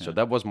live. So yeah.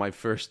 that was my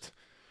first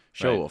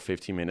show Right. of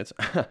 15 minutes.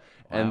 Wow.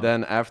 And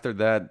then after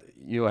that,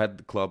 you had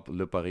the club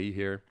Le Paris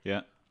here,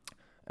 Yeah.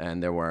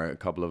 and there were a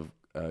couple of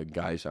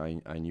guys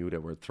I knew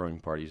that were throwing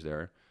parties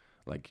there,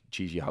 like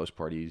cheesy house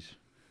parties.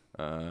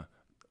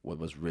 What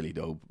was really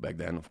dope back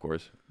then, of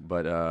course.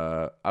 But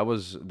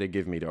they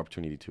gave me the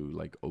opportunity to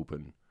like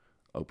open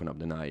up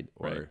the night,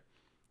 Right.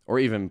 or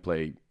even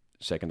play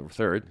second or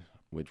third,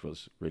 which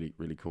was really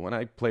really cool. And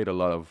I played a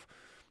lot of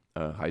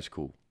high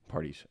school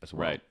parties as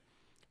well. Right.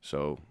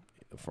 So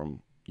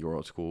from your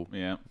old school,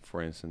 Yeah.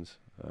 for instance,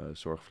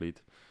 Zorgvliet.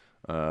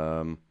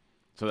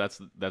 So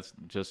that's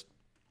just,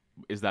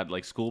 is that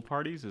like school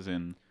parties? As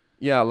in,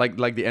 Yeah,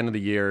 like the end of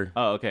the year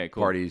oh, okay,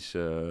 cool. parties.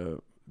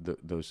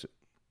 Those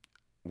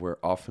were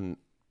often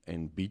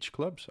in beach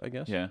clubs, I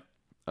guess. Yeah.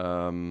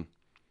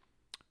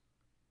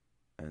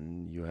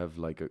 And you have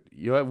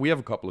we have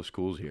a couple of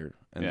schools here,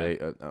 and Yeah. they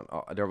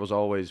there was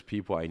always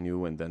people I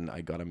knew, and then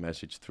I got a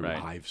message through Right.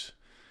 Hives.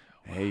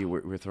 Hey,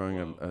 we're throwing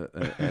a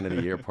end of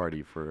the year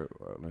party for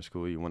my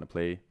school. You want to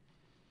play?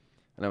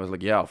 And I was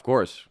like, yeah, of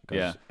course, because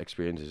Yeah.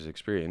 experience is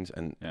experience,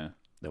 and Yeah.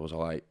 that was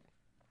all I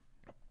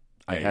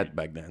Yeah, had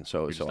back then.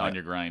 So You're so just on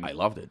your grind. I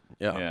loved it.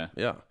 Yeah,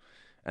 Yeah.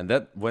 and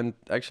that went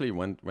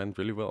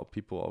really well.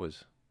 People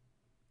always,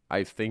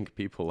 I think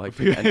people like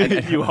it.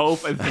 And You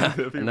hope and think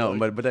that people no,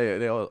 like but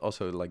they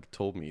also like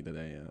told me that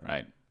they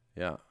right.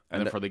 yeah.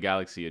 And then for the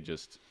Galaxy, it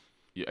just,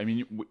 I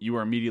mean, you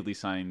were immediately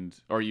signed,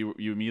 or you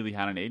immediately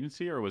had an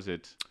agency, or was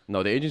it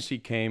No, the agency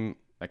came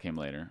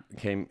later?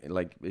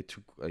 like it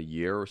took a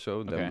year or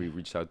so. Then Okay. we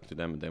reached out to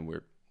them, and then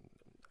we're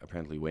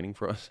apparently waiting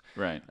for us.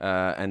 Right.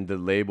 And the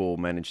label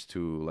managed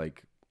to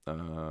like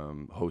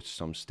host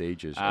some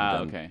stages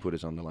and then okay. put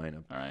us on the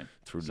lineup All right.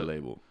 through So- the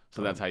label.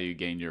 So that's how you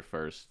gained your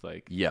first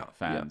like Yeah,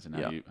 fans, yeah, and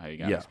yeah. how you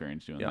got Yeah,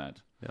 experience doing yeah,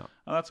 that. yeah.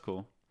 Oh, that's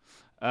cool.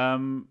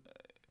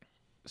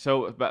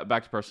 So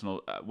back to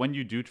personal. When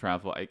you do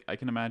travel, I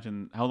can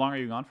imagine. How long are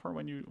you gone for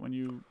when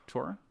you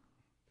tour?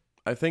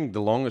 I think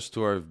the longest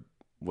tour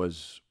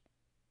was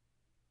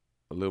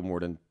a little more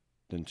than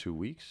 2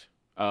 weeks.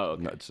 Oh,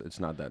 okay. No, it's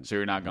not that. So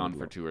you're not gone for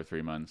long. 2 or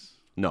 3 months?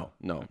 No,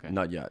 Okay.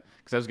 not yet.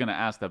 Because I was going to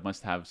ask, that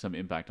must have some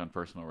impact on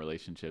personal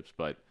relationships.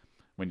 But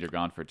when you're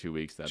gone for 2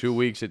 weeks, that's 2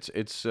 weeks. It's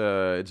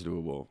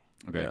doable.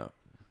 Okay. Yeah.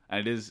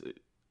 And it is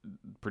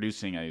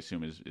producing. I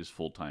assume is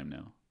full time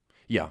now.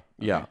 Yeah.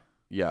 Yeah. Okay.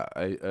 Yeah.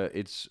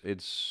 It's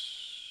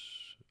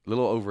a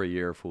little over a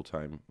year full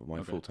time. My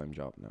Okay. full time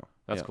job now.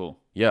 That's Yeah. cool.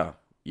 Yeah.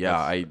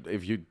 Yeah. That's-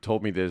 If you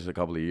told me this a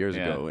couple of years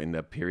Yeah. ago, in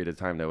that period of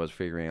time that I was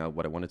figuring out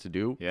what I wanted to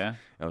do, Yeah.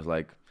 I was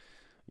like,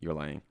 "You're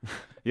lying.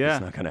 Yeah.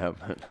 It's not gonna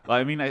happen." Well,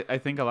 I mean, I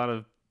think a lot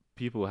of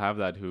people have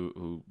that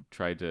who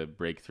try to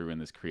break through in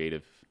this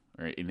creative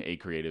or in a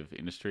creative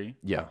industry.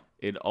 Yeah.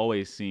 It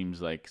always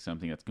seems like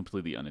something that's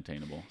completely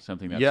unattainable.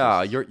 Something that's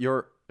Yeah. just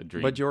You're a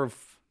dream. but you're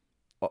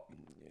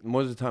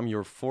most of the time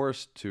you're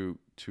forced to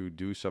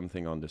do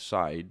something on the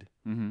side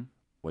Mm-hmm.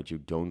 what you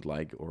don't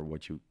like or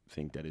what you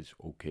think that is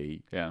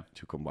okay Yeah.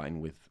 to combine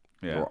with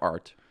Yeah. your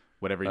art.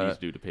 Whatever you need to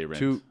do to pay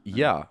rent.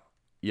 Yeah,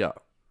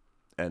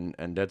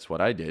 and that's what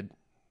I did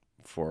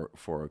for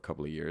a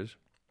couple of years,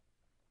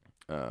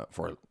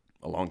 for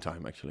a long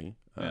time actually.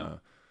 Yeah.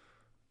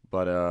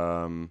 But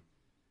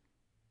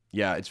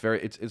yeah,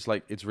 it's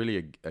like it's really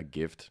a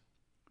gift.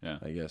 Yeah.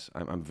 I guess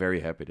I'm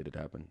very happy that it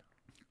happened.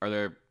 Are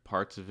there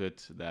parts of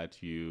it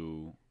that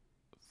you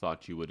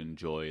thought you would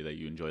enjoy that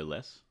you enjoy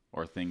less,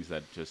 or things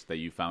that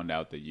you found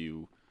out that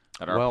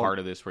are Well, part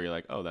of this where you're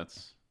like, oh,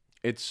 that's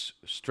It's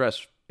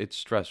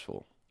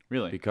stressful.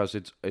 really Because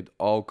it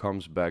all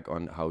comes back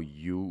on how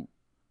you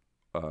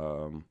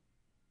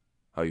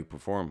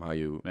perform, how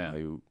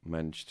you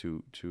manage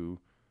to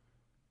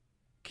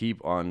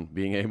keep on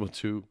being able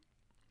to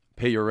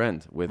pay your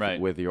rent Right.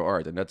 with your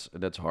art, and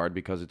that's hard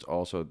because it's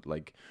also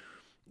like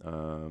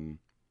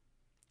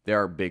there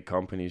are big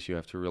companies you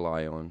have to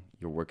rely on.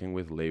 You're working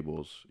with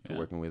labels, you're Yeah.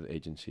 working with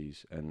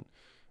agencies, and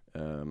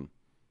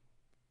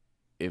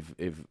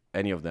if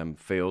any of them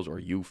fails or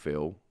you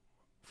fail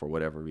for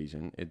whatever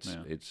reason, it's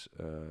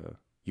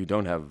you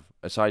don't have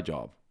a side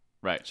job,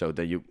 right. so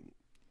that you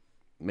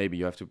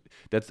have to.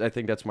 I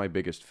think that's my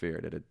biggest fear,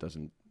 that it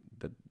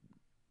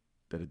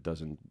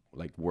doesn't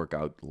like work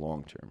out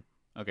long term.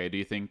 Okay. Do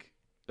you think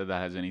that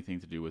has anything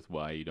to do with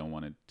why you don't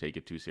want to take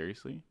it too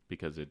seriously?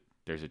 Because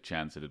there's a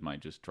chance that it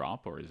might just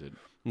drop, or is it?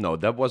 No,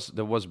 that was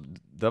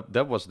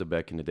the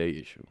back in the day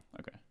issue.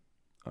 Okay.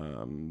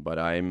 But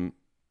I'm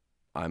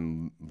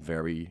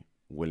very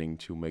willing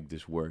to make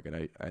this work, and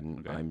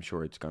Okay. I'm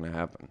sure it's gonna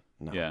happen.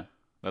 No. Yeah,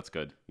 that's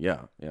good.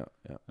 Yeah.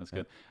 That's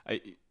good.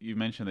 You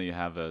mentioned that you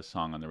have a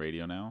song on the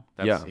radio now.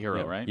 That's Hero,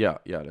 yeah, right? Yeah,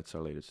 that's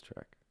our latest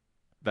track.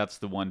 That's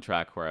the one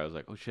track where I was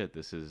like, oh shit,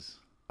 this is.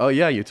 Oh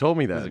yeah, you told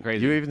me This that. is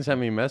crazy. You even sent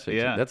me a message.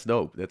 Yeah. That's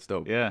dope.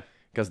 Yeah.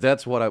 Because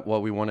that's what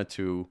we wanted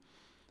to.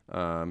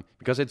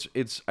 Because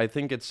it's I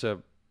think it's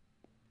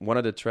one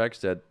of the tracks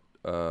that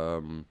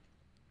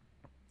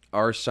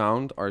our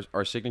sound,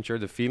 our signature,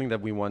 the feeling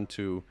that we want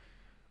to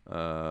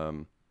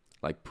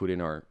like put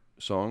in our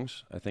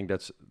songs. I think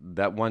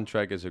that one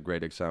track is a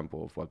great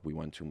example of what we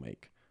want to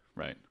make,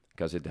 Right.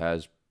 because it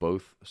has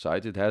both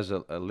sides. It has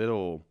a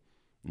little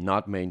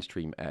not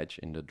mainstream edge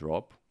in the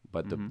drop,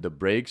 but the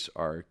breaks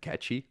are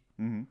catchy.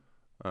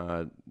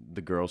 Mm-hmm.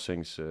 The girl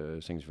sings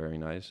very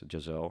nice,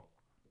 Giselle,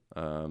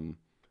 and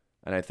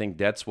I think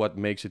that's what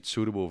makes it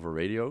suitable for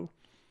radio.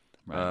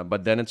 Right.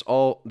 But then it's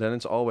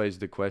always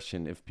the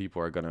question if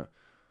people are gonna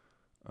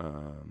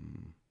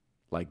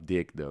like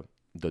dig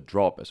the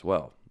drop as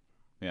well,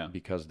 Yeah.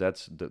 because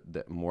that's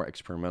the more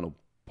experimental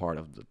part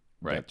of that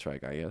Right.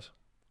 track, I guess.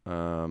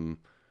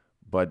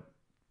 But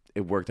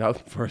it worked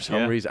out for some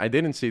Yeah. reason. I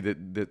didn't see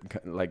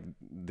like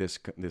this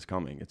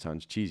coming. It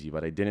sounds cheesy,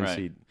 but I didn't Right.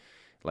 see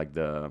like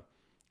the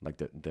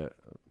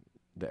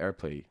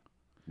airplay,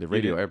 the You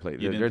radio didn't- airplay. You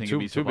They're didn't think too it'd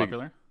be so too big.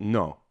 popular?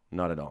 No,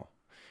 not at all.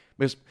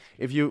 Because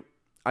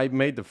I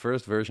made the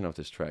first version of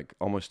this track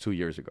almost 2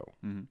 years ago.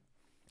 Mm-hmm.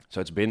 So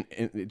it's been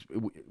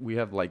we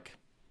have like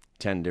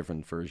 10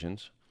 different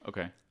versions.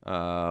 Okay.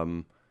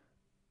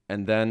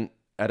 And then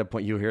at a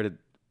point you hear it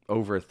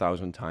over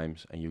 1,000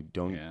 times and you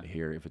don't Yeah.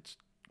 hear if it's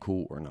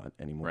cool or not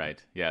anymore.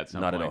 Right. Yeah. At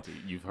some Not at point,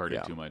 you've heard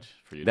Yeah. it too much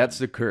for you. That's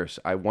the curse.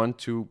 I want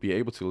to be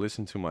able to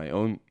listen to my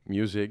own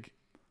music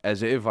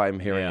as if I'm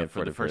hearing Yeah, it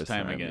for the first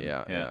time again.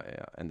 Yeah, Yeah.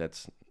 yeah. And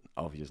that's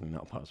obviously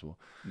not possible.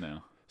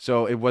 No.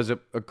 So it was a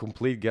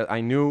complete get.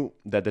 I knew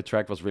that the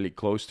track was really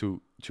close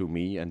to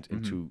me and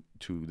Mm-hmm.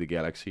 to the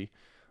Galaxy,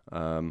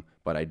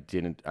 but I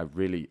didn't. I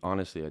really,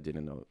 honestly, I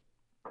didn't know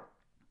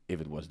if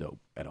it was dope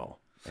at all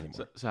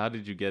anymore. So how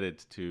did you get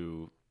it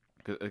to?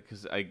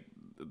 Because I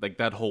like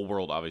that whole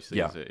world obviously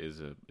Yeah. is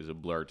a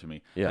blur to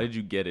me. Yeah. How did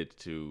you get it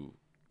to?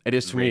 It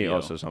is to me radio.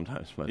 also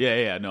sometimes, but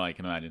Yeah. No, I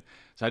can imagine.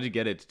 So how did you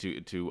get it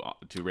to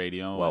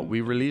radio? well, and-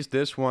 we released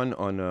this one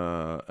on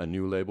a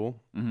new label.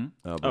 Mhm.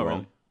 Oh, Barong.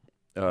 really?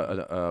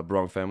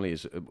 Barong Family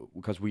is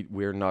because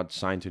we're not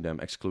signed to them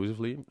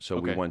exclusively, so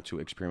we Okay. want to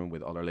experiment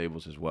with other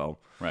labels as well.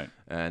 Right.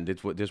 And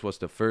this was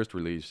the first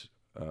release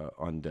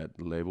on that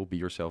label, Be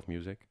Yourself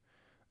Music,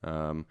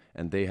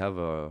 and they have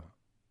a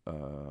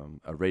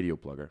radio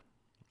plugger.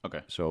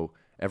 Okay. So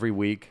every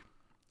week,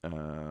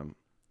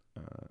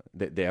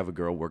 they have a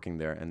girl working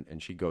there,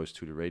 and she goes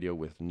to the radio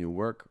with new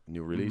work,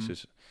 new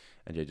releases,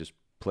 and they just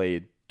play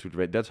it to the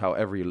radio. That's how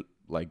every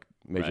like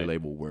major Right.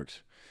 label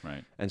works.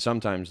 Right. And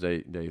sometimes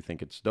they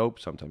think it's dope,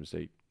 sometimes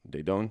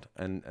they don't.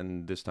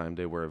 And this time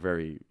they were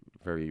very,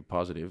 very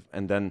positive.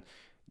 And then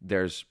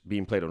there's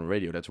being played on the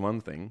radio, that's one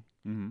thing.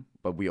 Mm-hmm.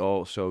 But we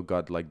also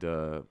got like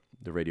the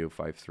Radio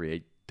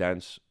 538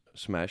 dance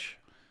smash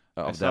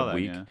I of saw that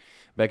week. Yeah.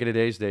 Back in the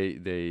days,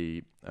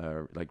 they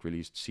like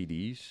released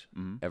CDs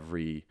Mm-hmm.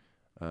 every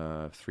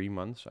 3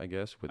 months, I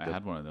guess. With I the,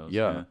 had one of those.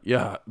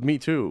 yeah, me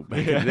too.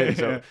 Back in the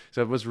day.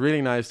 So it was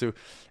really nice to.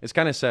 It's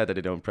kind of sad that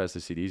they don't press the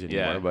CDs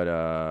anymore.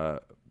 Yeah.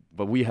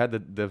 But we had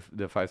the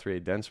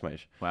 538 dance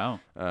smash Wow.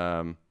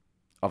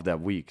 of that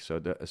week. So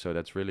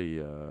that's really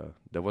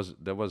that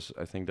was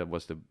I think that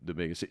was the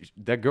biggest.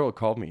 That girl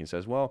called me and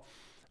says, "Well,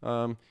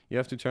 you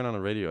have to turn on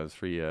the radio at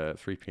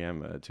 3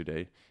 p.m.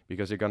 Today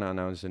because they're gonna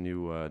announce a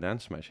new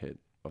dance smash hit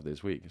of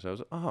this week." So I was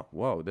like, "Oh,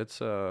 wow, that's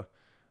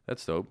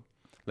dope.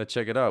 Let's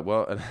check it out."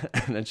 Well,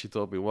 and then she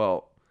told me,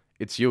 "Well,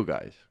 it's you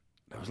guys."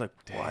 I was like,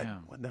 "What?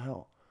 Damn. What the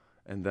hell?"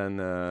 And then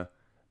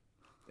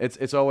it's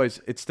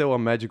still a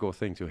magical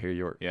thing to hear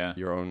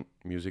your own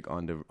music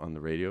on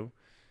the radio.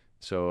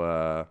 So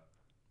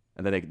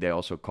and then they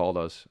also called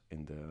us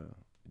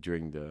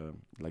during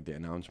the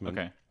announcement.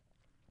 Okay.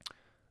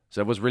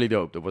 So it was really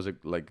dope. It was a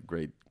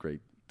great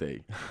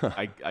day.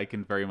 I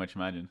can very much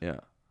imagine. Yeah.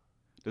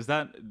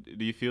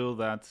 Do you feel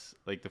that's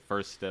like the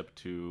first step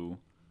to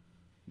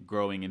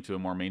growing into a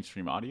more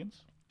mainstream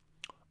audience?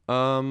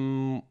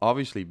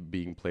 Obviously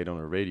being played on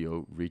a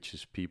radio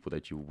reaches people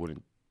that you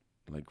wouldn't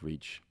like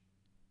reach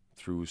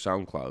through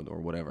SoundCloud or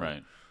whatever.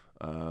 Right.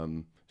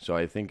 So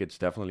I think it's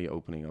definitely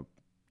opening up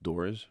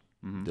doors.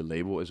 Mm-hmm. The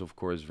label is of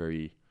course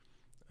very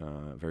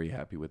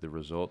happy with the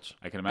results.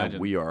 I can imagine.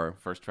 And we are.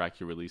 First track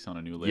you release on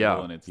a new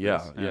label, and it's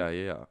this,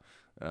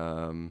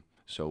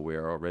 So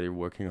we're already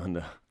working on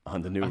the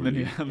new on the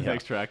release.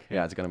 next track.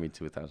 Yeah, it's gonna be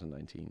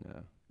 2019,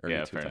 early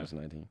Yeah, fair enough.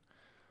 2019.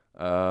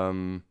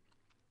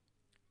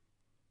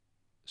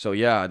 So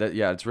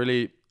it's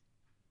really.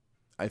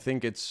 I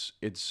think it's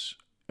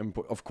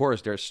of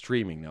course there's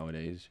streaming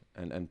nowadays,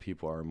 and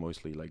people are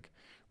mostly like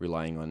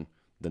relying on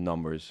the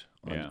numbers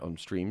on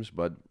streams,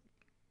 but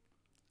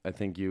I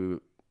think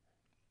you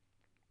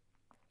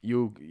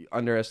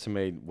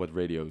underestimate what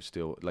radio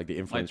still like the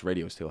influence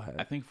radio still has.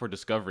 I think for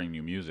discovering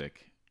new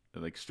music,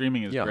 like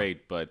streaming is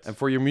great, but and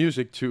for your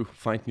music to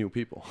find new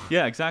people.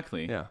 yeah,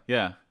 exactly.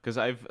 Yeah. Because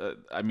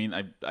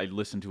I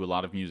listen to a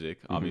lot of music,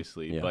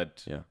 obviously,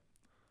 but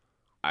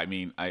I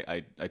mean,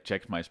 I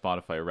checked my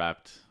Spotify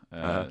Wrapped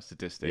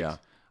statistics. Yeah.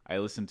 I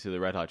listened to the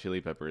Red Hot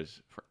Chili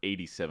Peppers for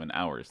 87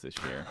 hours this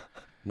year.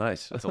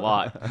 Nice. That's a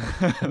lot.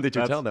 Did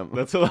you tell them?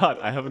 That's a lot.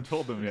 I haven't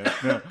told them yet.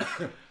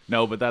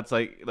 No, but that's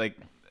like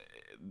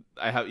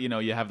I have,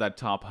 you have that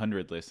top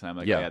 100 list, and I'm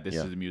like, this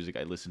is the music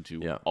I listen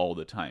to all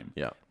the time.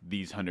 Yeah.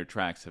 These 100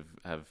 tracks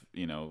have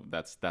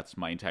that's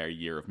my entire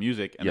year of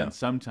music, and then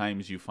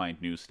sometimes you find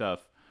new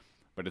stuff,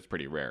 but it's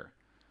pretty rare.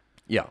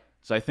 Yeah.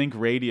 So I think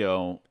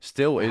radio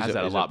still has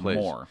that a lot place.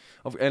 more.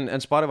 And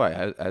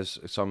Spotify has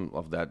some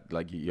of that.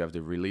 Like you have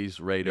the release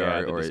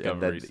radar the or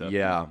discovery stuff.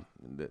 Yeah.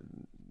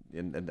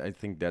 And I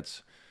think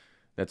that's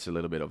a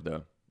little bit of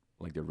the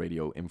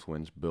radio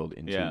influence built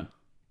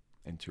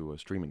into a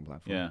streaming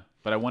platform. Yeah,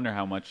 but I wonder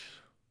how much,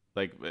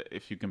 like,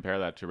 if you compare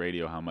that to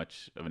radio, how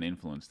much of an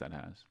influence that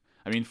has.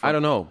 I mean, I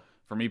don't know.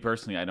 For me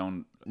personally, I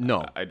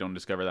don't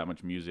discover that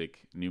much new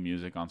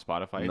music on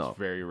Spotify. No. It's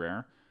very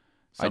rare.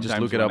 I just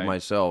sometimes look it when up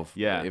myself.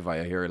 Yeah. If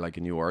I hear like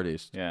a new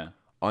artist Yeah.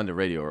 on the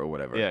radio or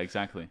whatever. Yeah,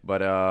 exactly.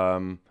 But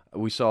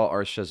we saw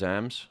our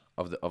Shazams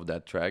of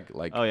that track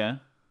like Oh yeah.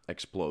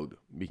 explode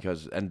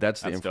and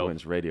that's the That's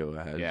influence radio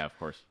has. Yeah, of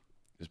course.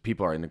 Because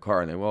people are in the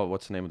car and they, well,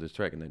 what's the name of this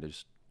track? And they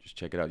just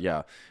check it out.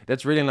 Yeah,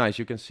 that's really nice.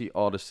 You can see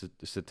all the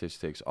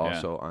statistics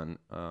also on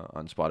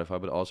Spotify,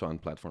 but also on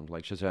platforms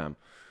like Shazam,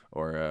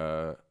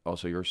 or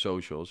also your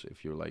socials.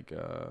 If you're like,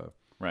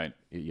 Right.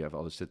 you have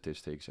all the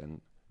statistics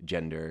and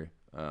gender,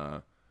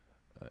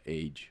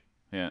 age,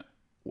 Yeah.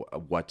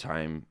 what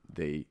time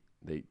they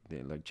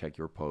like check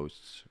your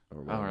posts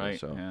or whatever. All right.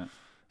 So Yeah.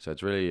 so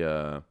it's really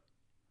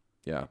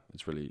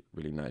it's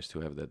really nice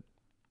to have that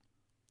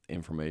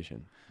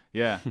information.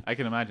 Yeah, I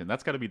can imagine.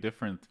 That's got to be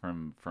different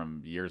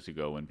from years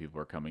ago when people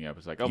were coming up.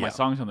 It's like, oh, my Yeah.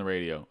 song's on the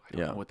radio. I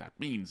don't Yeah. know what that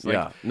means. Like,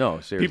 Yeah,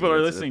 no, seriously. people are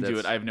it's- listening to it.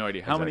 that's- I have no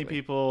idea how many exactly.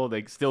 people.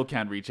 They still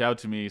can't reach out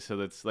to me. So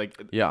that's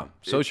like, Yeah,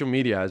 social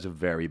media has a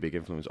very big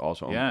influence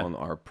also Yeah. on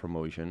our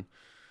promotion.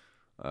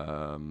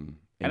 And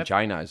In it-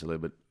 China, is a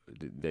little bit.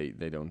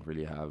 They don't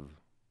really have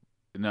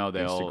no,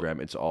 they all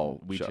Instagram. It's all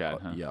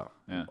WeChat, huh? Yeah,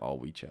 Yeah. all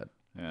WeChat.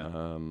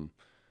 Yeah.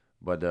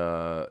 But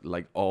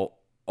like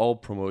all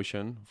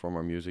promotion from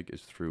our music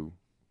is through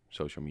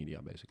social media,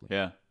 basically.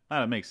 Yeah.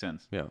 Ah, that makes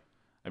sense. Yeah.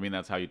 I mean,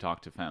 that's how you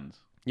talk to fans.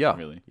 Yeah.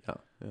 Really. Yeah.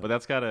 But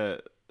that's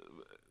gotta,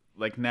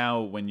 like,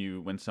 now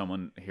when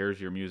someone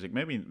hears your music,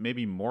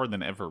 maybe more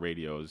than ever,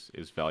 radio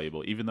is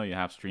valuable. Even though you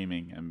have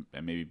streaming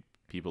and maybe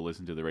people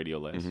listen to the radio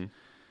less, Mm-hmm.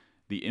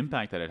 the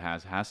impact that it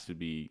has to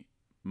be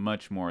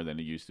much more than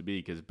it used to be.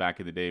 Because back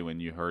in the day when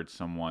you heard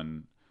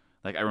someone,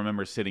 like, I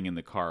remember sitting in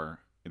the car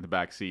in the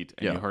back seat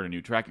and Yeah. you heard a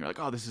new track and you're like,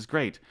 oh, this is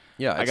great.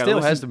 Yeah, I it gotta still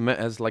listen-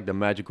 has like the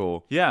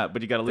magical. Yeah,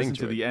 but you got to listen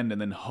to to the end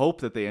and then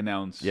hope that they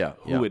announce Yeah,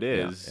 who yeah, it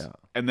is. yeah.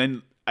 And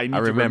then I need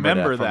to remember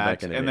remember that from that,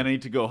 back in the and day. then I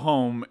need to go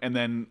home and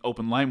then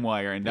open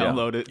LimeWire and Yeah,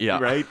 download it. yeah.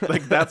 Right?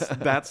 Like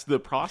that's the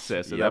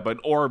process of Yep. that. But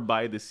or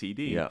buy the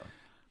CD. Yeah.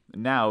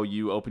 Now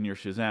you open your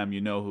Shazam,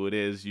 you know who it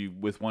is. You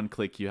with one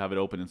click you have it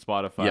open in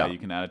Spotify. Yeah. You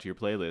can add it to your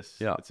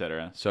playlist, Yeah.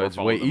 etc. So it's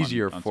way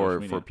easier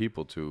for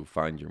people to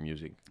find your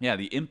music. Yeah,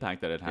 the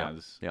impact that it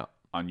has Yeah.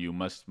 on you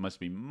must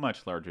be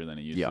much larger than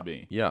it used Yeah. to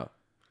be. Yeah.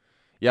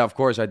 Yeah, of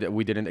course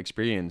we didn't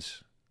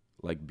experience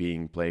like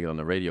being played on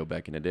the radio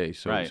back in the day.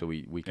 So Right. so we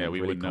Yeah, can't we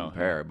really wouldn't know.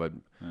 compare, but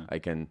Yeah. I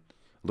can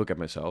look at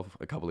myself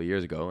a couple of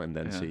years ago and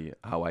then Yeah. see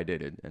how I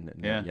did it, and then,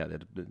 Yeah.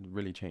 that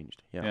really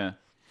changed. Yeah. Yeah.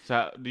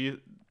 So do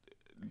you?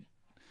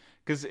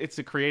 Because it's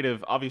a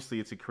creative. Obviously,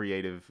 it's a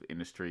creative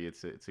industry.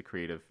 It's a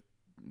creative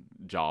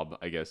job,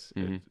 I guess,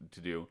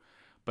 to do.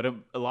 But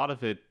a lot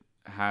of it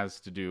has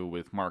to do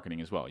with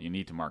marketing as well. You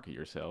need to market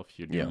yourself.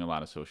 You're doing Yeah. a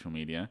lot of social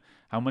media.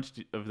 How much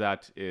of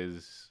that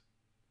is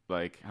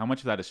how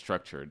much of that is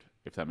structured?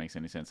 If that makes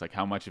any sense. Like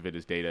how much of it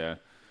is data?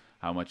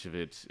 How much of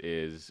it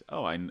is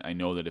I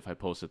know that if I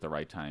post at the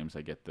right times,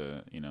 I get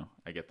the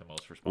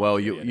most response. Well,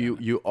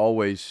 you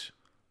always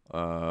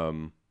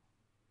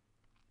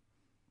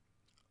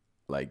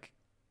like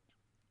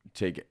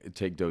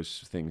take those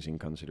things in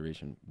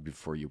consideration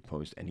before you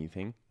post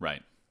anything.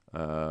 right.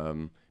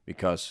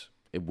 Because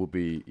it would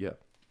be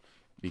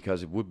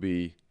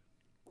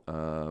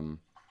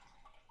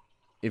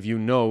if you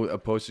know a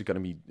post is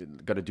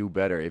gonna do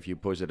better if you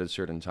post it at a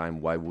certain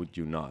time, why would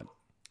you not?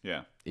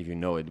 Yeah. If you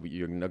know it,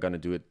 you're not gonna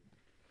do it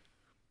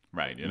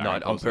Right. You're not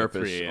gonna on post at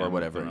purpose 3 or a.m.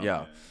 whatever.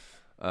 tomorrow.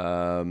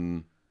 Yeah.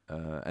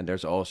 And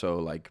there's also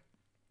like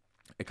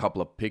a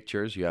couple of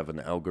pictures. You have an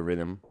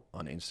algorithm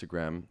on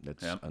Instagram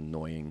that's Yep.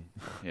 annoying,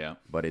 Yeah.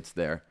 but it's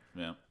there.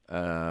 Yeah.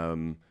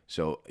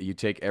 So you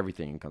take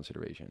everything in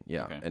consideration.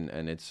 Yeah, Okay.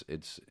 and it's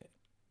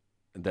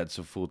that's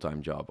a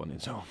full-time job on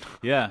its own.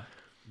 Yeah.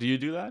 Do you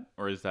do that,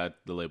 or is that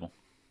the label?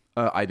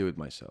 I do it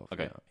myself.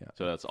 Okay. Yeah.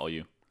 So that's all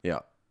you. Yeah.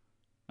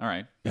 All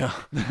right. Yeah.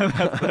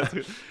 That's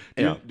good.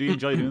 Yeah. Do you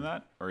enjoy doing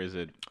that, or is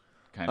it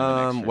kind of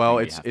an extra Well, thing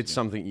you it's have to do?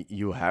 something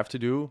you have to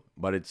do,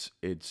 but it's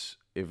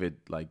if it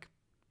like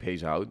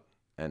pays out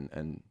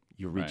and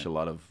you reach Right. a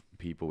lot of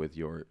people with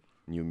your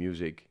new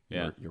music,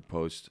 Yeah. your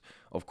post.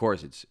 Of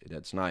course,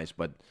 that's nice,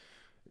 but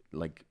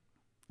like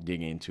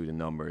digging into the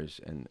numbers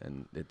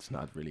and it's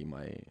not really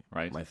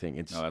Right. my thing.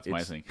 It's No, that's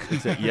my thing.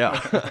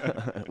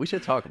 Yeah, we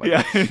should talk about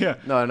Yeah. that. Yeah.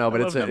 No,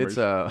 but I it's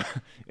love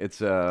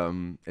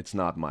it's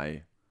not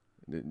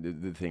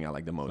the thing I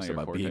like the most your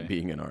about forte.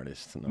 being an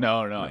artist.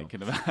 No. I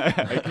can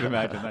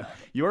imagine that.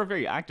 You are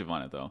very active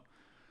on it, though.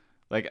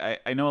 Like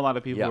I know a lot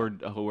of people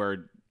Yeah. who are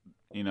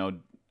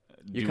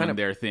doing kind of-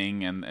 their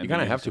thing, and You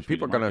kind of have to. social media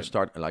People are gonna market.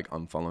 start like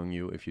unfollowing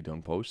you if you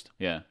don't post.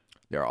 Yeah.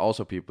 There are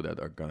also people that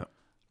are gonna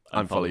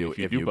unfollow you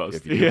if you post.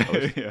 If you Yeah. do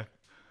post. Yeah.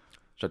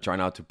 So try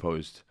not to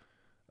post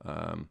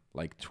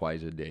like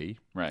twice a day,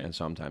 Right. and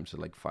sometimes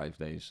like 5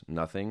 days,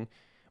 nothing.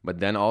 But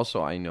then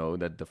also I know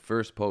that the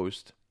first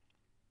post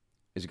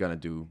is gonna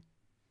do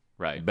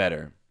Right.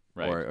 better,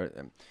 Right.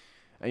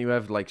 and you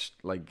have like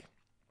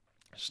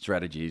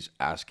strategies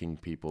asking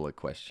people a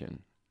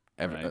question.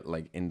 Right.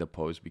 Like in the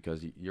post,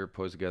 because your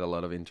post get a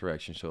lot of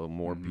interaction, so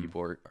more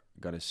people are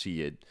gonna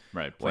see it.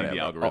 Right. Playing the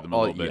Whatever. algorithm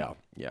All- a little bit.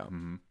 Yeah.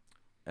 Mhm.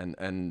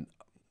 And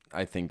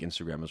I think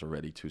Instagram is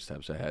already 2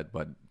 steps ahead,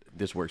 but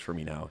this works for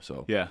me now.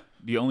 So Yeah.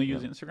 Do you only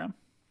use Instagram?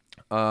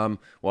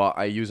 well,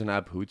 I use an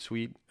app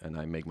Hootsuite, and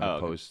I make my Oh,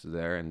 okay. posts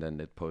there, and then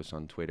it posts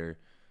on Twitter,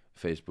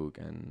 Facebook,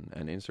 and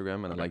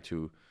Instagram. And I Okay. like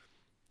to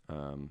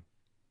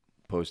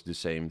post the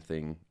same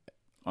thing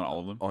On all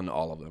of them? on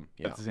all of them.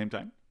 Yeah, At the same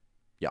time?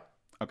 Yeah.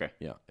 Okay.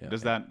 yeah, yeah.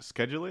 Does that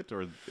schedule it,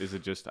 or is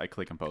it just I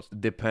click and post?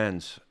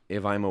 Depends.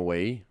 If I'm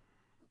away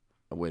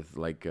with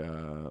like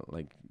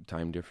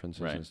time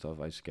differences Right. and stuff,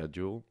 I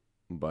schedule.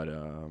 But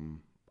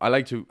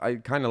I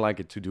kind of like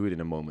it to do it in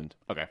a moment.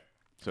 Okay.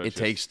 So It it's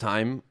just- takes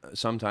time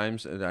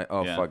sometimes. And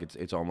Yeah. fuck,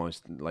 it's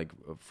almost like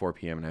 4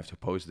 p.m. and I have to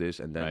post this,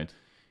 and then Right.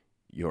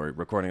 you're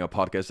recording a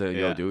podcast. Yo,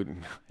 Yeah. dude,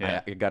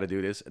 Yeah. I got to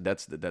do this.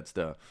 That's the That's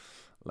the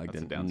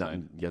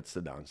downside. that's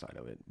the downside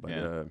of it. But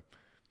Yeah.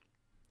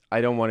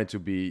 I don't want it to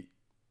be,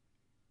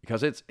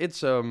 because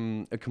it's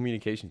a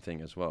communication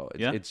thing as well. It's,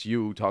 Yeah. it's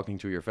you talking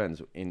to your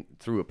friends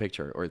through a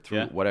picture or through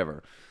Yeah.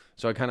 whatever.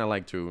 So I kind of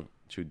like to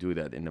do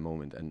that in the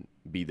moment and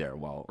be there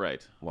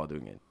Right. while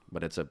doing it.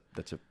 But that's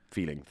a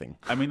feeling thing.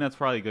 I mean, that's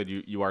probably good.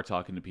 You are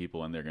talking to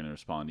people and they're going to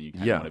respond. You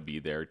kind of Yeah. want to be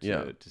there to,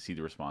 Yeah. to see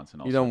the response.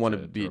 And also You don't want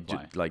to to be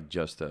reply. like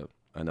just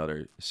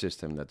another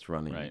system that's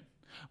running. Right.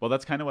 Well,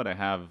 that's kind of what I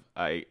have.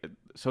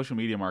 Social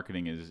media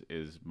marketing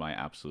is my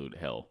absolute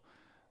hell.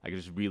 I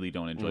just really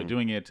don't enjoy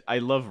doing it. I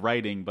love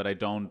writing, but I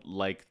don't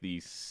like the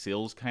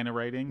sales kind of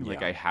writing.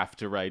 Like Yeah. I have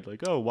to write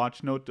like, oh,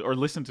 watch note or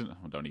listen to.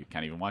 Oh,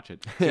 can't even watch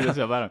it. See, that's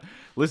how bad I am.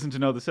 Listen to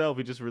Know the Self.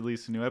 We just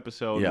released a new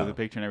episode Yeah. with a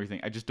picture and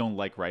everything. I just don't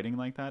like writing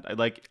like that. I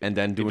like And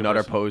then do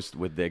another interpersonal. post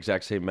with the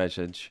exact same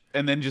message.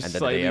 And then just And then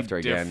the day slightly after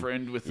again.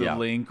 different with the Yeah.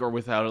 link or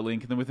without a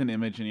link, and then with an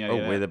image and yada, Oh,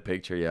 yada. with a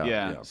picture, yeah.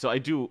 Yeah. So I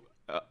do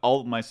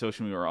all my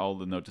social media or all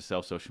the Note to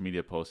Self social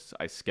media posts.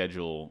 I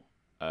schedule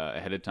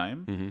ahead of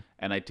time, Mm-hmm.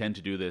 and I tend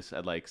to do this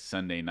at like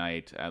Sunday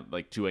night at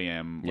like 2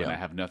 a.m. when Yeah. I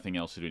have nothing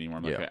else to do anymore.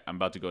 I'm like, Yeah. okay, I'm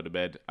about to go to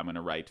bed. I'm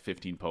gonna write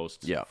 15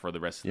 posts Yeah. for the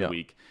rest of Yeah. the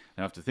week.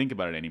 I don't have to think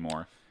about it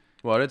anymore.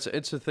 Well, it's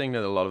a thing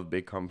that a lot of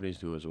big companies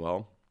do as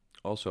well.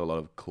 Also, a lot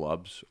of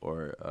clubs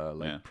or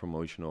Yeah.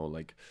 promotional,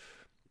 like.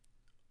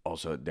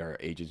 Also, there are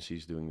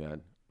agencies doing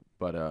that,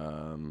 but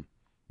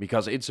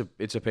because it's a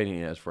pain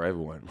in the ass for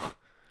everyone.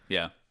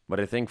 Yeah. But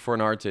I think for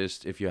an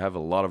artist, if you have a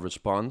lot of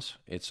response,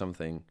 it's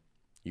something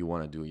you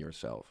want to do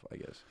yourself, I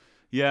guess.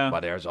 Yeah.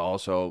 But there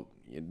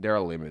are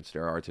limits.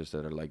 There are artists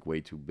that are like way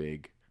too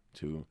big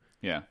to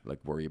Yeah. like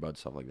worry about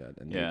stuff like that,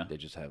 and Yeah. they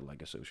just have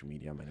like a social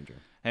media manager.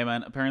 Hey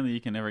man, apparently you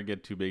can never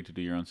get too big to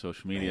do your own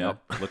social media.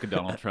 Look at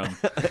Donald Trump.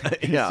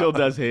 He Yeah. still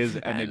does his,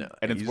 and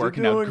it's He's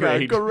working out doing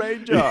great. a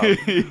great job.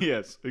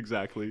 Yes,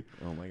 exactly.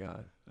 Oh my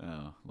god.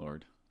 Oh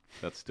Lord,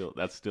 that's still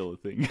a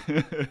thing.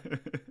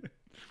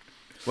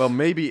 Well,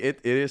 maybe it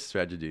is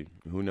tragedy.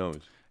 Who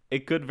knows?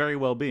 It could very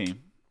well be.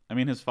 I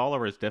mean, his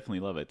followers definitely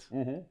love it.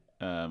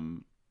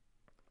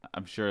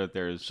 I'm sure that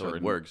there's So it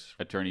certain works.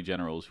 attorney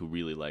generals who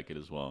really like it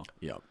as well.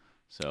 Yeah.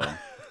 So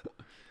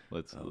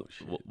let's Oh,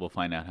 shit. we'll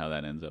find out how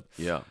that ends up.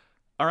 Yeah.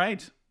 All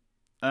right.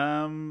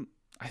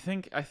 I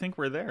think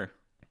we're there.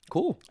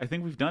 Cool. I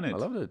think we've done it. I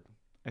loved it.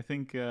 I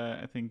think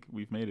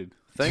we've made it.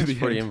 Thanks to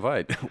for the end.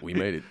 invite. We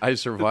made it. I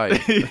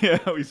survived. Yeah,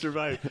 we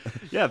survived.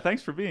 Yeah,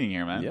 thanks for being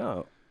here, man.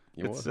 Yeah.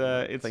 You're It's,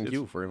 welcome. it's- Thank it's-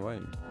 you for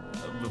inviting.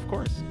 Of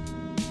course.